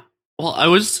 Well,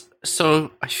 I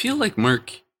feel like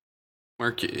Mark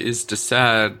is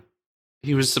sad.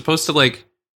 He was supposed to like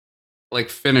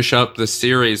finish up the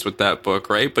series with that book,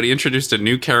 right? But he introduced a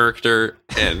new character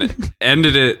and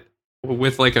ended it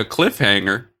with like a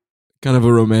cliffhanger. Kind of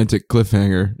a romantic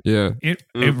cliffhanger, yeah. It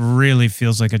really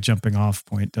feels like a jumping off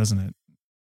point, doesn't it?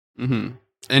 Mm-hmm.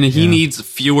 And he needs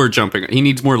fewer jumping. He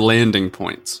needs more landing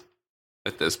points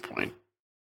at this point.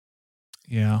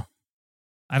 Yeah.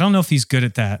 I don't know if he's good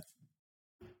at that.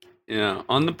 Yeah.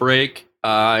 On the break,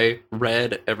 I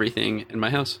read everything in my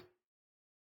house.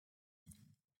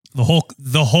 The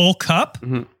whole cup?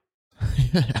 Mm-hmm.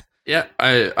 Yeah,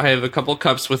 I have a couple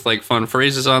cups with like fun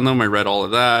phrases on them. I read all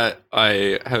of that.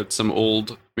 I had some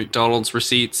old McDonald's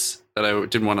receipts that I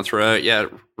didn't want to throw out yet.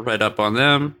 Read up on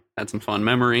them. Had some fun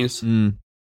memories. Read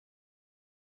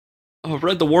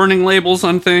the warning labels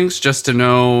on things just to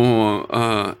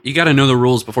know. You got to know the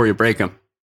rules before you break them.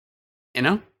 You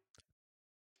know?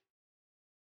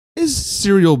 Is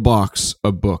Cereal Box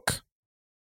a book?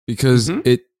 Because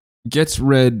it gets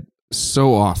read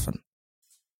so often.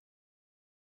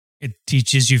 It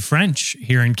teaches you French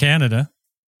here in Canada.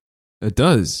 It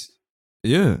does.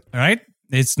 Yeah. All right?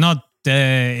 It's not,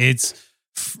 it's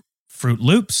Fruit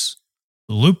Loops.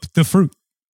 Loop the fruit.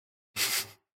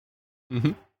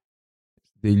 They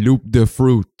loop the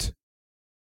fruit.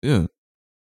 Yeah.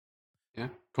 Yeah.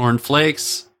 Corn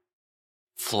flakes.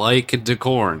 Flake de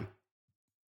corn.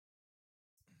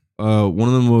 One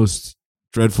of the most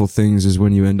dreadful things is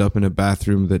when you end up in a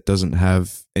bathroom that doesn't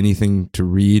have anything to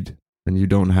read, and you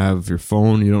don't have your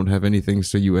phone, you don't have anything,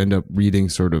 so you end up reading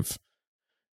sort of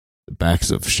the backs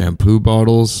of shampoo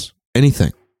bottles,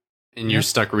 anything. And you're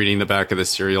stuck reading the back of the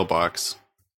cereal box.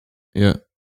 Yeah.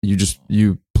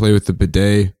 You play with the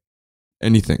bidet,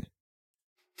 anything.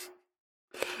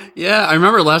 Yeah, I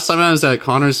remember last time I was at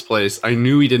Connor's place, I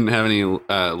knew he didn't have any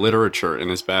literature in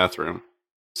his bathroom.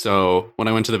 So when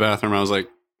I went to the bathroom, I was like,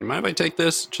 "You mind if I take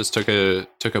this?" Just took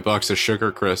a box of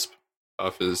Sugar Crisp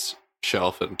off his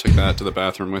shelf and took that to the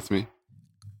bathroom with me.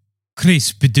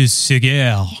 Crisp de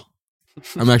cigar.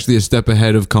 I'm actually a step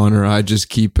ahead of Connor. I just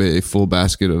keep a full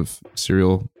basket of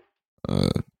cereal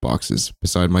boxes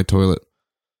beside my toilet.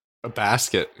 A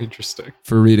basket. Interesting.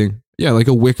 For reading. Yeah, like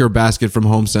a wicker basket from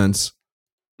HomeSense.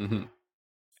 Mm-hmm.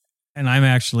 And I'm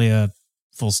actually a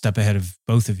full step ahead of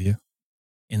both of you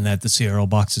in that the cereal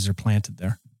boxes are planted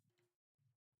there.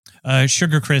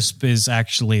 Sugar Crisp is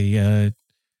actually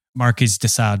Marquis de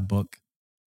Sade book.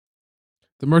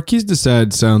 The Marquis de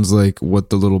Sade sounds like what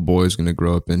the little boy is going to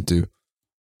grow up into.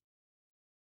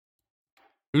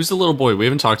 Who's the little boy? We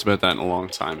haven't talked about that in a long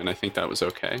time, and I think that was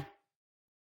okay.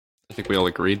 I think we all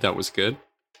agreed that was good.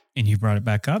 And you brought it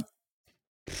back up?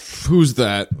 Who's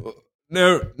that?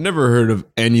 Never heard of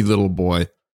any little boy.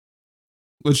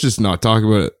 Let's just not talk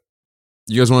about it.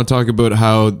 You guys want to talk about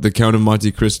how the Count of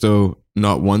Monte Cristo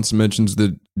not once mentions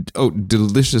the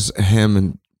delicious ham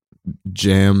and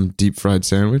jam deep fried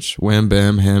sandwich? Wham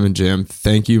bam, ham and jam.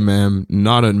 Thank you, ma'am.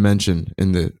 Not a mention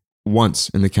once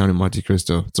in the Count of Monte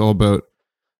Cristo. It's all about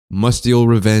musty old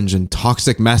revenge and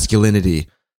toxic masculinity.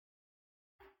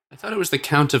 I thought it was the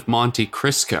Count of Monte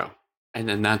Cristo, and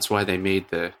then that's why they made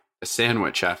the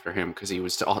sandwich after him, because he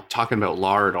was talking about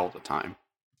lard all the time.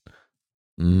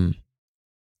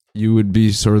 You would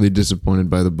be sorely disappointed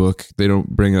by the book. They don't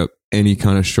bring up any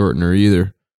kind of shortener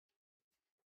either.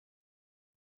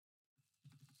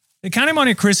 The Count of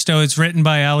Monte Cristo is written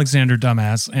by Alexander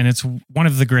Dumas, and it's one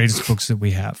of the greatest books that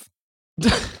we have.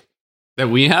 That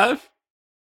we have?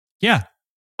 Yeah.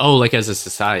 Oh, like as a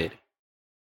society.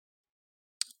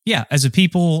 Yeah, as a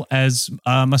people, as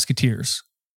musketeers.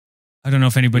 I don't know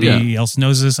if anybody else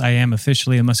knows this. I am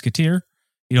officially a musketeer.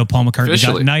 You know, Paul McCartney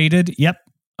got knighted. Yep,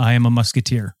 I am a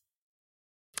musketeer.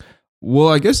 Well,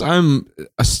 I guess I'm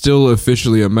still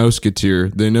officially a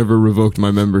mouseketeer. They never revoked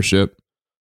my membership.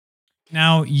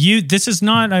 Now, this is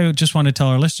not, I just want to tell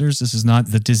our listeners, this is not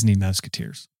the Disney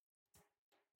Mouseketeers.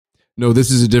 No,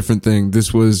 this is a different thing.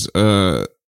 This was an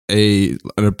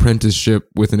apprenticeship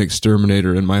with an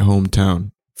exterminator in my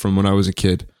hometown from when I was a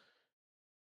kid.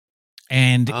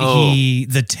 And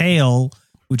the tail,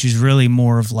 which is really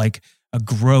more of like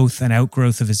an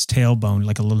outgrowth of his tailbone,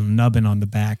 like a little nubbin on the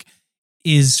back,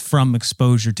 is from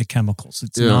exposure to chemicals.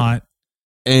 It's not.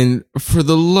 And for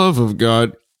the love of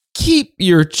God, keep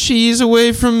your cheese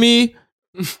away from me.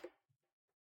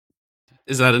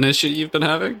 Is that an issue you've been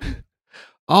having?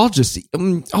 I'll just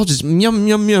yum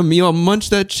yum. I'll munch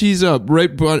that cheese up, right.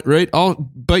 I'll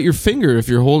bite your finger if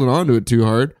you're holding on to it too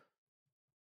hard.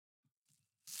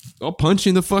 I'll punch you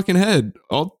in the fucking head.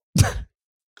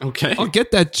 Okay. I'll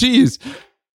get that cheese.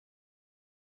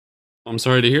 I'm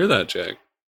sorry to hear that, Jack.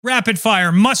 Rapid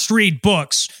fire must read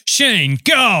books. Shane,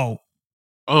 go.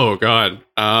 Oh God.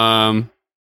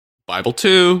 Bible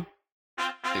 2.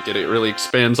 I think it really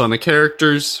expands on the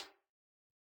characters.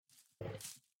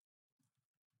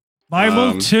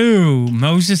 Bible 2.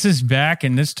 Moses is back,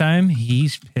 and this time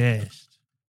he's pissed.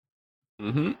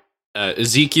 Mm-hmm.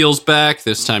 Ezekiel's back.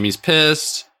 This time he's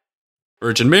pissed.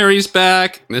 Virgin Mary's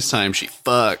back. This time she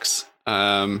fucks.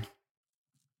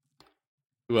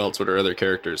 Who else? What are other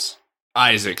characters?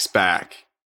 Isaac's back.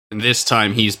 And this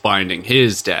time he's binding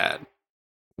his dad.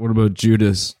 What about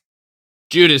Judas?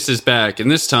 Judas is back. And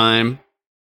this time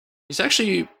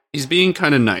he's being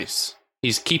kind of nice.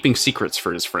 He's keeping secrets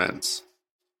for his friends.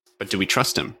 But do we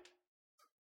trust him?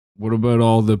 What about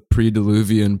all the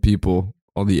pre-Diluvian people?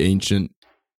 All the ancient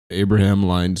Abraham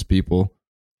lines people?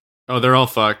 Oh, they're all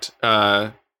fucked.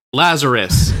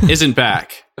 Lazarus isn't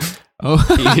back. Oh,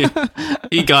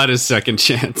 he got his second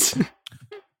chance.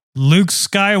 Luke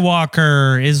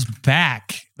Skywalker is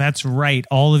back. That's right.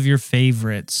 All of your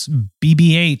favorites.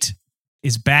 BB-8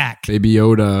 is back. Baby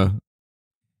Yoda.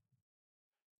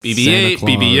 BB-8,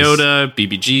 BB Yoda,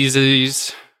 BB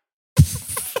Jesus.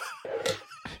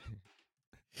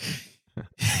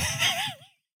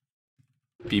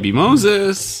 BB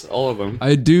Moses, all of them.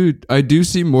 I do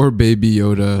see more Baby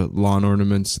Yoda lawn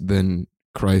ornaments than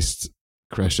Christ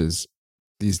creches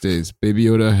these days. Baby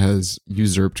Yoda has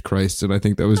usurped Christ, and I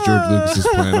think that was George Lucas's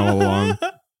plan all along.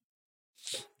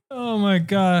 Oh my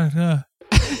God.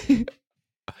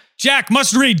 Jack,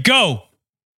 must read, go.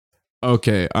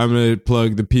 Okay, I'm going to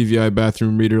plug the PVI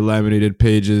Bathroom Reader laminated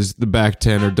pages. The back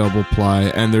 10 are double ply,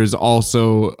 and there's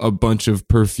also a bunch of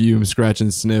perfume scratch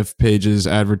and sniff pages,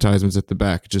 advertisements at the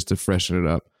back just to freshen it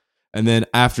up. And then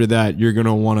after that, you're going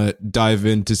to want to dive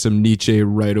into some Nietzsche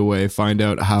right away, find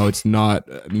out how it's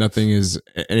nothing is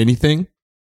anything,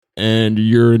 and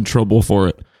you're in trouble for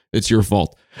it. It's your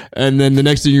fault. And then the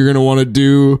next thing you're going to want to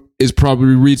do is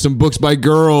probably read some books by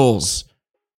girls.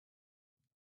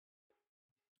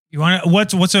 You want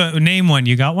what's a name one?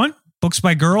 You got one? Books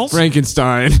by girls?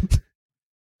 Frankenstein.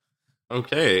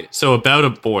 Okay, so about a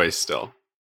boy still.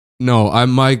 No,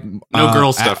 No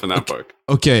girl stuff in that book.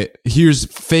 Okay, here's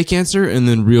fake answer and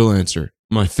then real answer.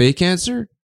 My fake answer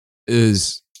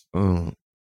is the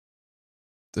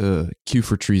Q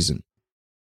for Treason,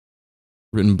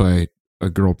 written by a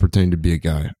girl pretending to be a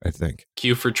guy. I think.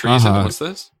 Q for treason. Uh-huh. What's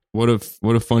this? What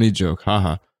a funny joke.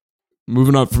 Haha.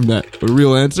 Moving on from that, a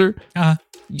real answer.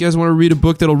 You guys want to read a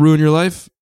book that'll ruin your life,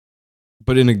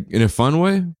 but in a fun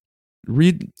way?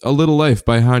 Read A Little Life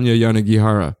by Hanya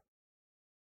Yanagihara.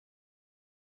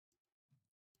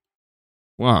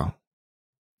 Wow.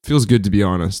 Feels good to be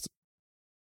honest.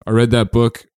 I read that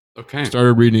book. Okay.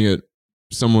 Started reading it.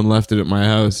 Someone left it at my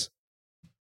house.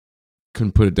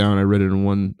 Couldn't put it down. I read it in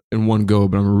one go,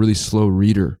 but I'm a really slow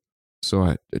reader.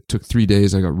 So it took 3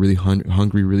 days. I got really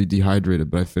hungry, really dehydrated,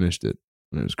 but I finished it,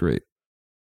 and it was great.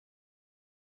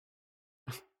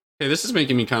 Hey, this is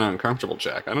making me kind of uncomfortable,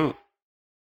 Jack. I don't.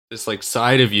 This like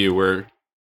side of you where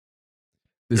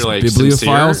This you're like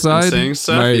bibliophile sincere side, and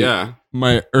saying stuff.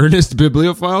 my earnest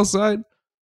bibliophile side.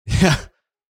 Yeah,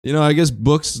 I guess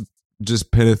books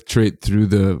just penetrate through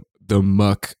the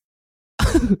muck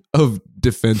of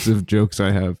defensive jokes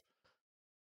I have.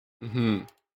 Mm-hmm.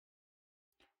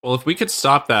 Well, if we could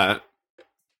stop that.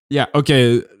 Yeah.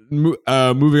 Okay.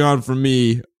 Moving on from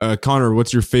me, Connor.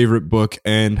 What's your favorite book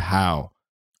and how?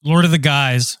 Lord of the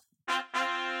Guys.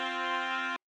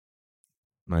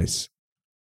 Nice.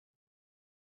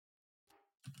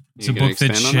 It's a book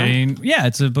that Shane. Yeah,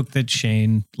 it's a book that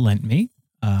Shane lent me.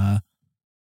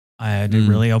 It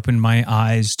really opened my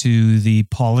eyes to the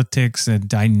politics and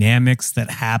dynamics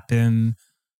that happen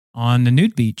on the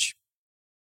nude beach.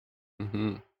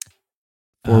 Mm-hmm.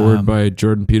 Forward by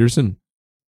Jordan Peterson.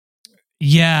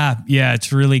 Yeah,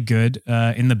 it's really good.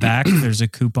 In the back, there's a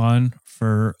coupon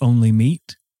for Only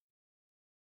Meat.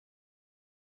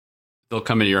 They'll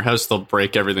come into your house. They'll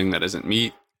break everything that isn't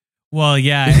meat. Well,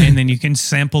 yeah, and then you can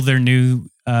sample their new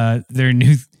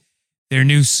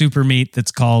super meat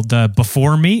that's called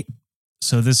Before Meat.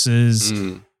 So this is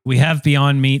we have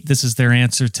Beyond Meat. This is their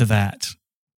answer to that.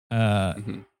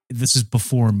 This is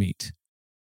Before Meat.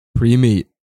 Pre-meat.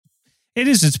 It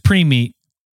is. It's pre-meat.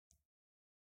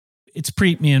 It's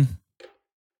premium.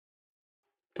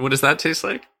 What does that taste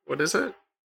like? What is it?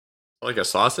 Like a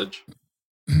sausage?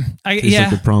 Tastes like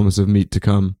the promise of meat to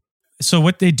come. So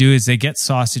what they do is they get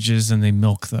sausages and they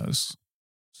milk those.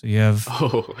 So you have...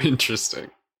 Oh,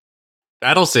 interesting.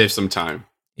 That'll save some time.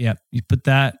 Yeah. You put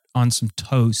that on some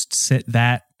toast, sit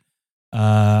that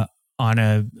on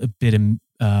a bit of...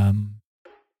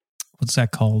 what's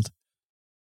that called?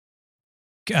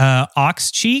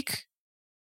 Ox cheek?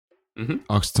 Mm-hmm.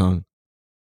 Ox tongue.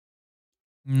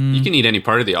 You can eat any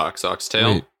part of the ox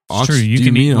tail. Wait, ox, true. You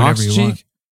can eat whatever you want.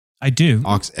 I do.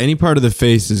 Ox, any part of the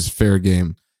face is fair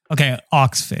game. Okay,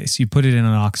 ox face. You put it in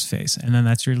an ox face, and then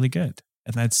that's really good.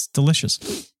 And that's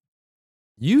delicious.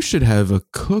 You should have a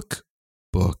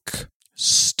cookbook.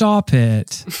 Stop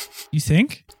it. You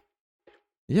think?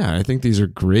 Yeah, I think these are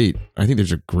great. I think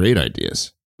these are great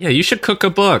ideas. Yeah, you should cook a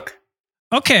book.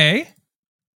 Okay.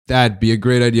 That'd be a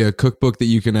great idea. A cookbook that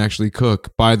you can actually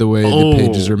cook. By the way, the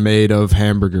pages are made of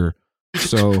hamburger.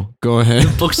 So go ahead.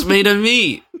 The book's made of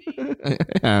meat.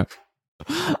 Yeah.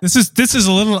 This is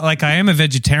a little like I am a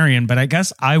vegetarian, but I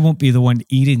guess I won't be the one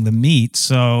eating the meat.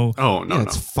 So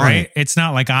it's fine. Right? It's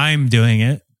not like I'm doing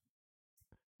it.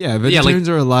 Yeah, vegetarians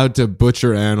are allowed to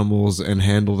butcher animals and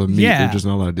handle the meat. Yeah. They're just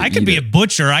not allowed to eat I could be a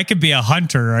butcher. I could be a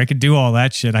hunter. I could do all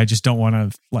that shit. I just don't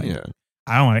want to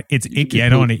I don't want to. It's icky. I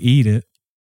don't want to eat it.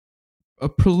 A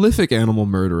prolific animal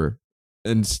murderer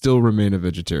and still remain a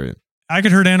vegetarian. I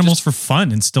could hurt animals for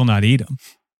fun and still not eat them.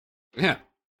 Yeah.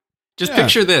 Just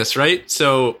picture this, right?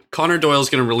 So Connor Doyle's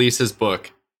going to release his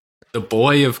book, The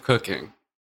Boy of Cooking.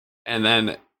 And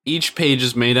then each page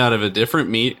is made out of a different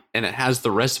meat and it has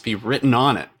the recipe written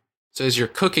on it. So as you're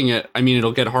cooking it,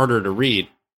 it'll get harder to read.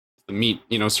 The meat,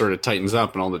 sort of tightens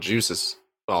up and all the juices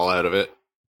fall out of it.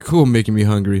 Cool, making me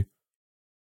hungry.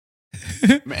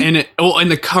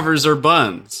 And the covers are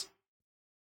buns.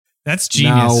 That's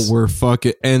genius. Now we're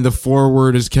fucking. And the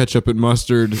foreword is ketchup and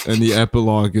mustard, and the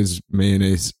epilogue is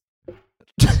mayonnaise.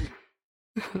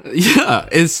 Yeah,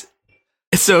 it's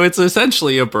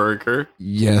essentially a burger.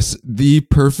 Yes, the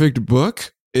perfect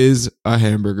book is a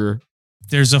hamburger.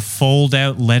 There's a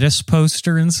fold-out lettuce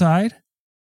poster inside.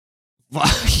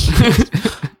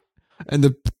 And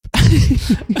the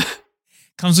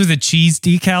Comes with a cheese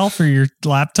decal for your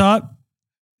laptop.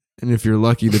 and if you're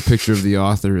lucky, the picture of the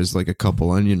author is like a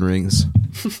couple onion rings.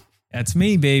 That's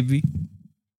me, baby.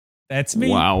 That's me.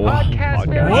 Wow.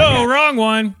 Whoa, wrong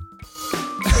one.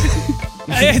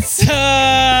 It's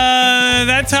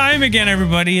that time again,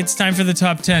 everybody. It's time for the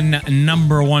top 10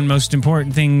 number one most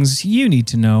important things you need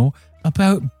to know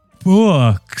about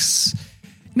books.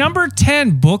 Number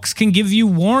 10, books can give you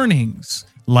warnings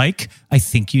like, I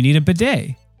think you need a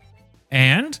bidet.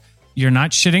 And you're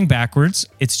not shitting backwards.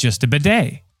 It's just a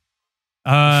bidet.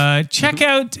 Check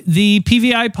out the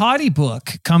PVI Potty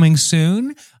book coming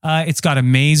soon. It's got a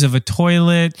maze of a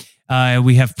toilet.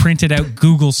 We have printed out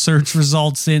Google search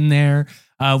results in there.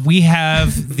 We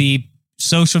have the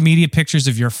social media pictures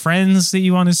of your friends that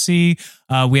you want to see.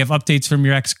 We have updates from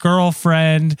your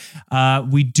ex-girlfriend.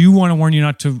 We do want to warn you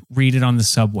not to read it on the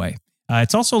subway.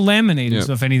 It's also laminated,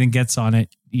 so if anything gets on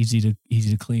it, easy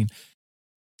to clean.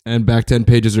 And back 10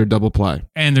 pages are double ply.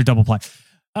 And they're double ply.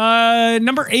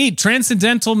 Number 8,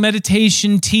 Transcendental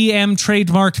Meditation TM,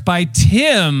 trademarked by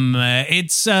Tim.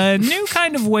 It's a new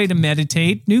kind of way to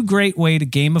meditate, new great way to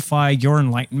gamify your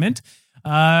enlightenment.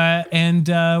 And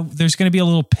there's going to be a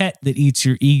little pet that eats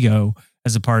your ego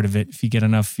as a part of it. If you get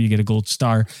enough, you get a gold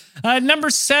star.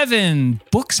 Number 7,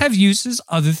 books have uses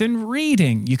other than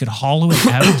reading. You could hollow it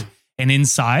out, and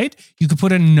inside, you could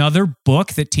put another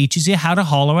book that teaches you how to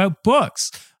hollow out books.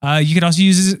 You could also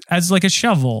use it as like a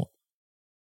shovel.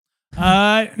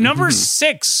 Number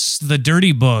 6, The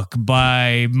Dirty Book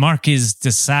by Marquis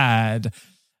de Sade.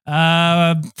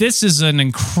 This is an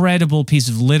incredible piece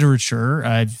of literature.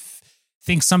 I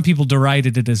think some people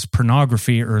derided it as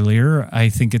pornography earlier. I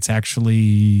think it's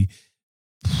actually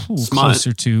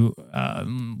closer to,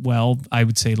 I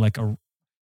would say like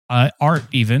art,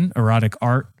 even erotic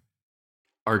art.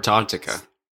 Artotica.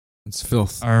 It's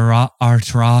filth.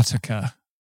 Artotica.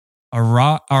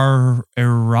 Arctic.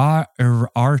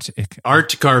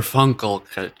 Art Garfunkel.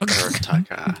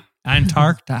 Artotica.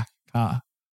 Antarctica.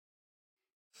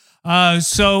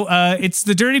 So it's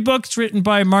The Dirty Book. It's written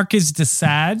by Marquis de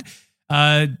Sade.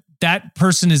 That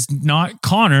person is not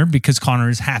Connor because Connor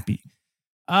is happy.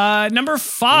 Number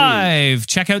 5,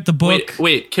 check out the book.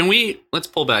 Wait, let's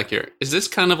pull back here. Is this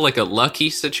kind of like a Lucky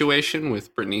situation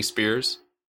with Britney Spears?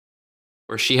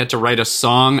 Where she had to write a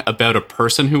song about a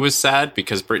person who was sad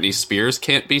because Britney Spears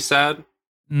can't be sad?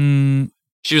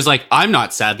 She was like, I'm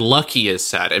not sad, Lucky is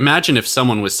sad. Imagine if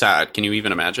someone was sad. Can you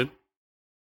even imagine?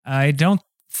 I don't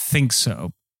think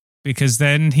so. Because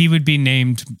then he would be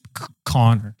named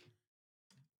Connor.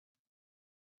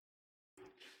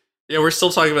 Yeah, we're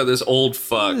still talking about this old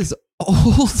fuck. This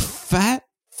old fat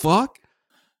fuck?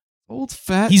 Old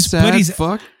fat sad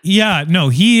fuck? Yeah, no,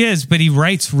 he is, but he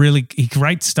writes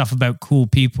stuff about cool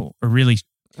people or really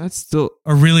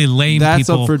lame that's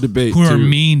people up for debate who are too.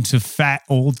 mean to fat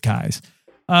old guys.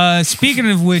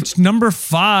 Speaking of which, number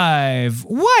 5,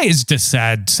 why is de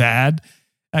Sade sad?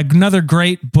 Another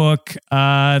great book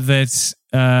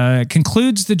that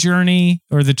concludes the journey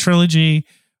or the trilogy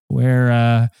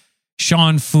where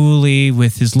Sean Fooley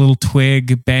with his little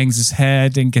twig bangs his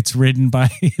head and gets ridden by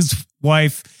his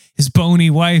wife, his bony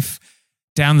wife,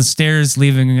 down the stairs,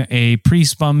 leaving a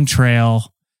pre-spum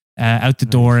trail out the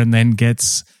door, and then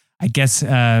gets, I guess,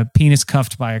 penis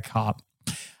cuffed by a cop.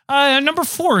 Number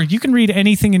 4, you can read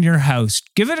anything in your house.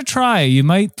 Give it a try. You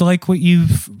might like what you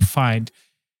find.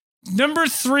 Number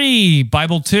 3,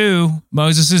 Bible 2.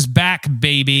 Moses is back,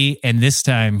 baby, and this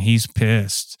time he's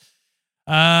pissed.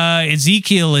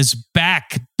 Ezekiel is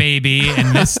back, baby,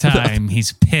 and this time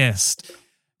he's pissed.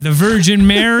 The Virgin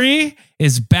Mary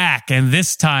is back, and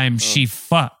this time she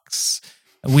fucks.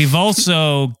 We've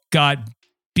also got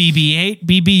BB-8,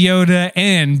 BB Yoda,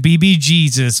 and BB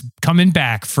Jesus coming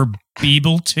back for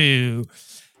Bible 2.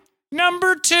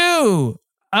 Number 2,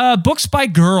 books by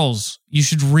girls. You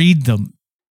should read them,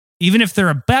 even if they're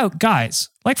about guys,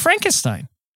 like Frankenstein.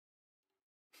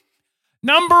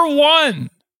 Number 1,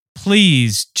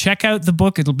 please check out the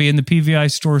book. It'll be in the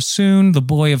PVI store soon. The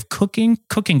Boy of Cooking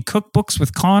Cookbooks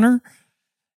with Connor.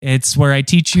 It's where I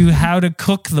teach you how to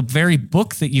cook the very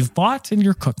book that you've bought and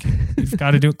you're cooking. You've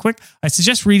got to do it quick. I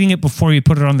suggest reading it before you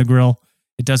put it on the grill.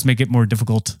 It does make it more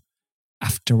difficult.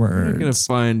 afterwards. You're not going to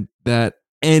find that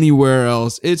anywhere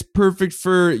else. It's perfect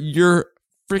for your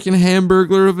freaking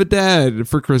Hamburglar of a dad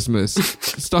for Christmas.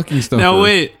 Stocking stuffer. Now,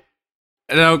 wait.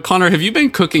 Now, Connor, have you been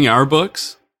cooking our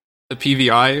books? The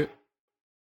PVI?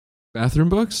 Bathroom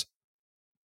books?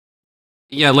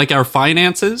 Yeah, like our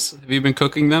finances. Have you been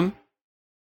cooking them?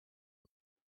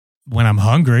 When I'm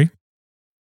hungry.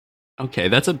 Okay,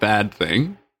 that's a bad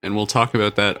thing. And we'll talk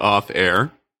about that off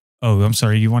air. Oh, I'm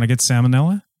sorry. You want to get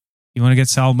salmonella? You want to get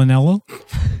salmonella?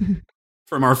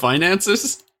 From our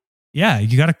finances? Yeah,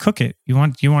 you got to cook it. You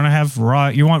want to have raw.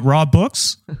 You want raw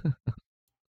books?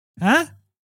 Huh?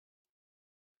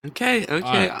 Okay.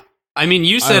 I mean,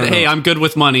 you said, hey, I'm good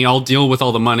with money. I'll deal with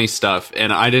all the money stuff.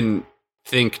 And I didn't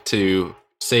think to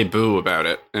say boo about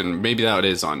it. And maybe that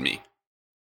is on me.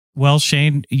 Well,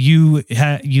 Shane, you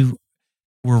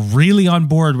were really on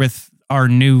board with our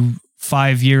new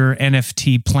 5-year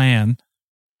NFT plan.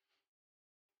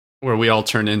 Where we all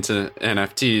turn into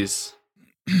NFTs.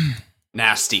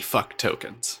 Nasty fuck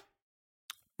tokens.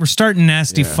 We're starting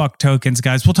nasty fuck tokens,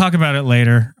 guys. We'll talk about it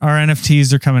later. Our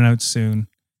NFTs are coming out soon.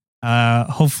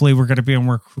 Hopefully we're going to be on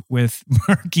work with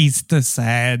Marquise the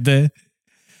Sad.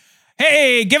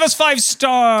 Hey, give us 5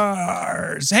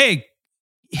 stars. Hey,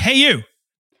 you.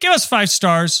 Give us 5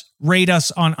 stars. Rate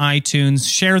us on iTunes.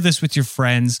 Share this with your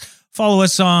friends. Follow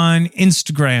us on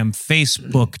Instagram,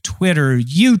 Facebook, Twitter,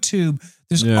 YouTube.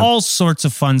 There's all sorts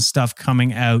of fun stuff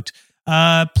coming out.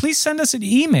 Please send us an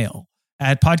email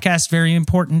at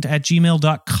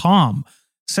podcastveryimportant@gmail.com.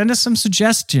 Send us some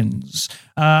suggestions.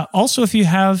 Also, if you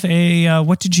have a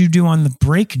what did you do on the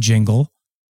break jingle,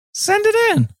 send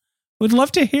it in. We'd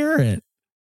love to hear it.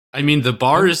 I mean, the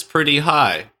bar is pretty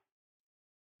high.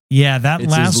 Yeah, that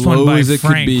last one by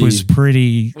Frank was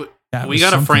pretty... We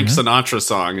got a Frank Sinatra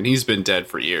song, and he's been dead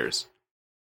for years.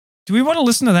 Do we want to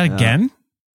listen to that again?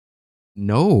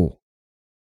 No.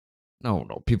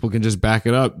 People can just back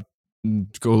it up and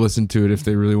go listen to it if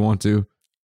they really want to.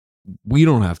 We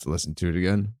don't have to listen to it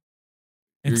again.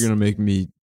 You're gonna make me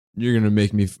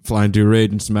fly into a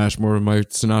raid and smash more of my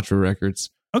Sinatra records.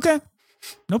 Okay.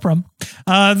 No problem.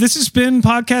 This has been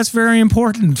Podcast Very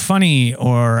Important, Funny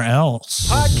or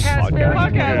Else. Podcast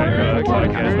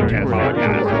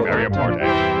Very Important.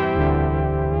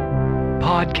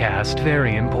 Podcast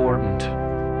Very Important.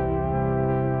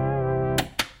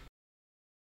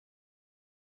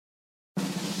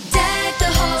 Deck the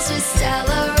halls with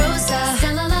Stella Rosa.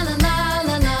 Stella la la la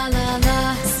la la la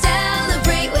la.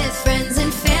 Celebrate with friends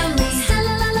and family.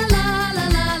 Stella la la la la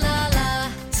la la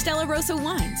la. Stella Rosa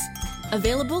wines.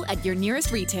 Available at your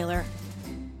nearest retailer.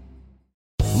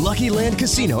 Lucky Land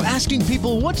Casino, asking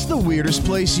people, what's the weirdest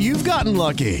place you've gotten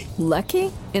lucky? Lucky?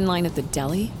 In line at the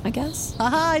deli, I guess?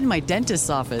 Aha, in my dentist's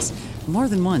office. More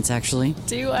than once, actually.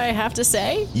 Do I have to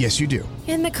say? Yes, you do.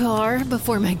 In the car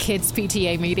before my kids'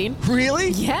 PTA meeting.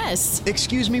 Really? Yes.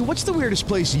 Excuse me, what's the weirdest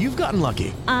place you've gotten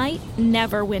lucky? I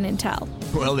never win and tell.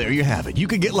 Well, there you have it. You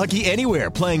can get lucky anywhere,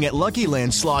 playing at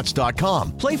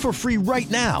LuckyLandSlots.com. Play for free right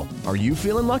now. Are you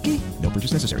feeling lucky? No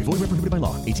purchase necessary. Void where prohibited by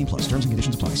law. 18+. Terms and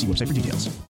conditions apply. See website for details.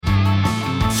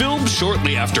 Filmed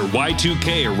shortly after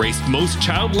Y2K erased most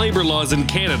child labor laws in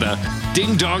Canada,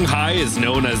 Ding Dong High is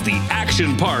known as the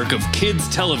action park of kids'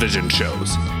 television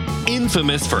shows.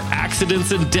 Infamous for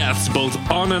accidents and deaths both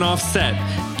on and off set,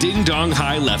 Ding Dong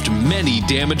High left many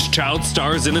damaged child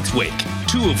stars in its wake,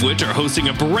 2 of which are hosting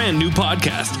a brand new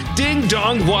podcast, Ding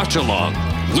Dong Watch Along.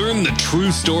 Learn the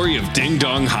true story of Ding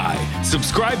Dong High.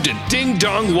 Subscribe to Ding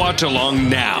Dong Watch Along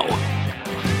now.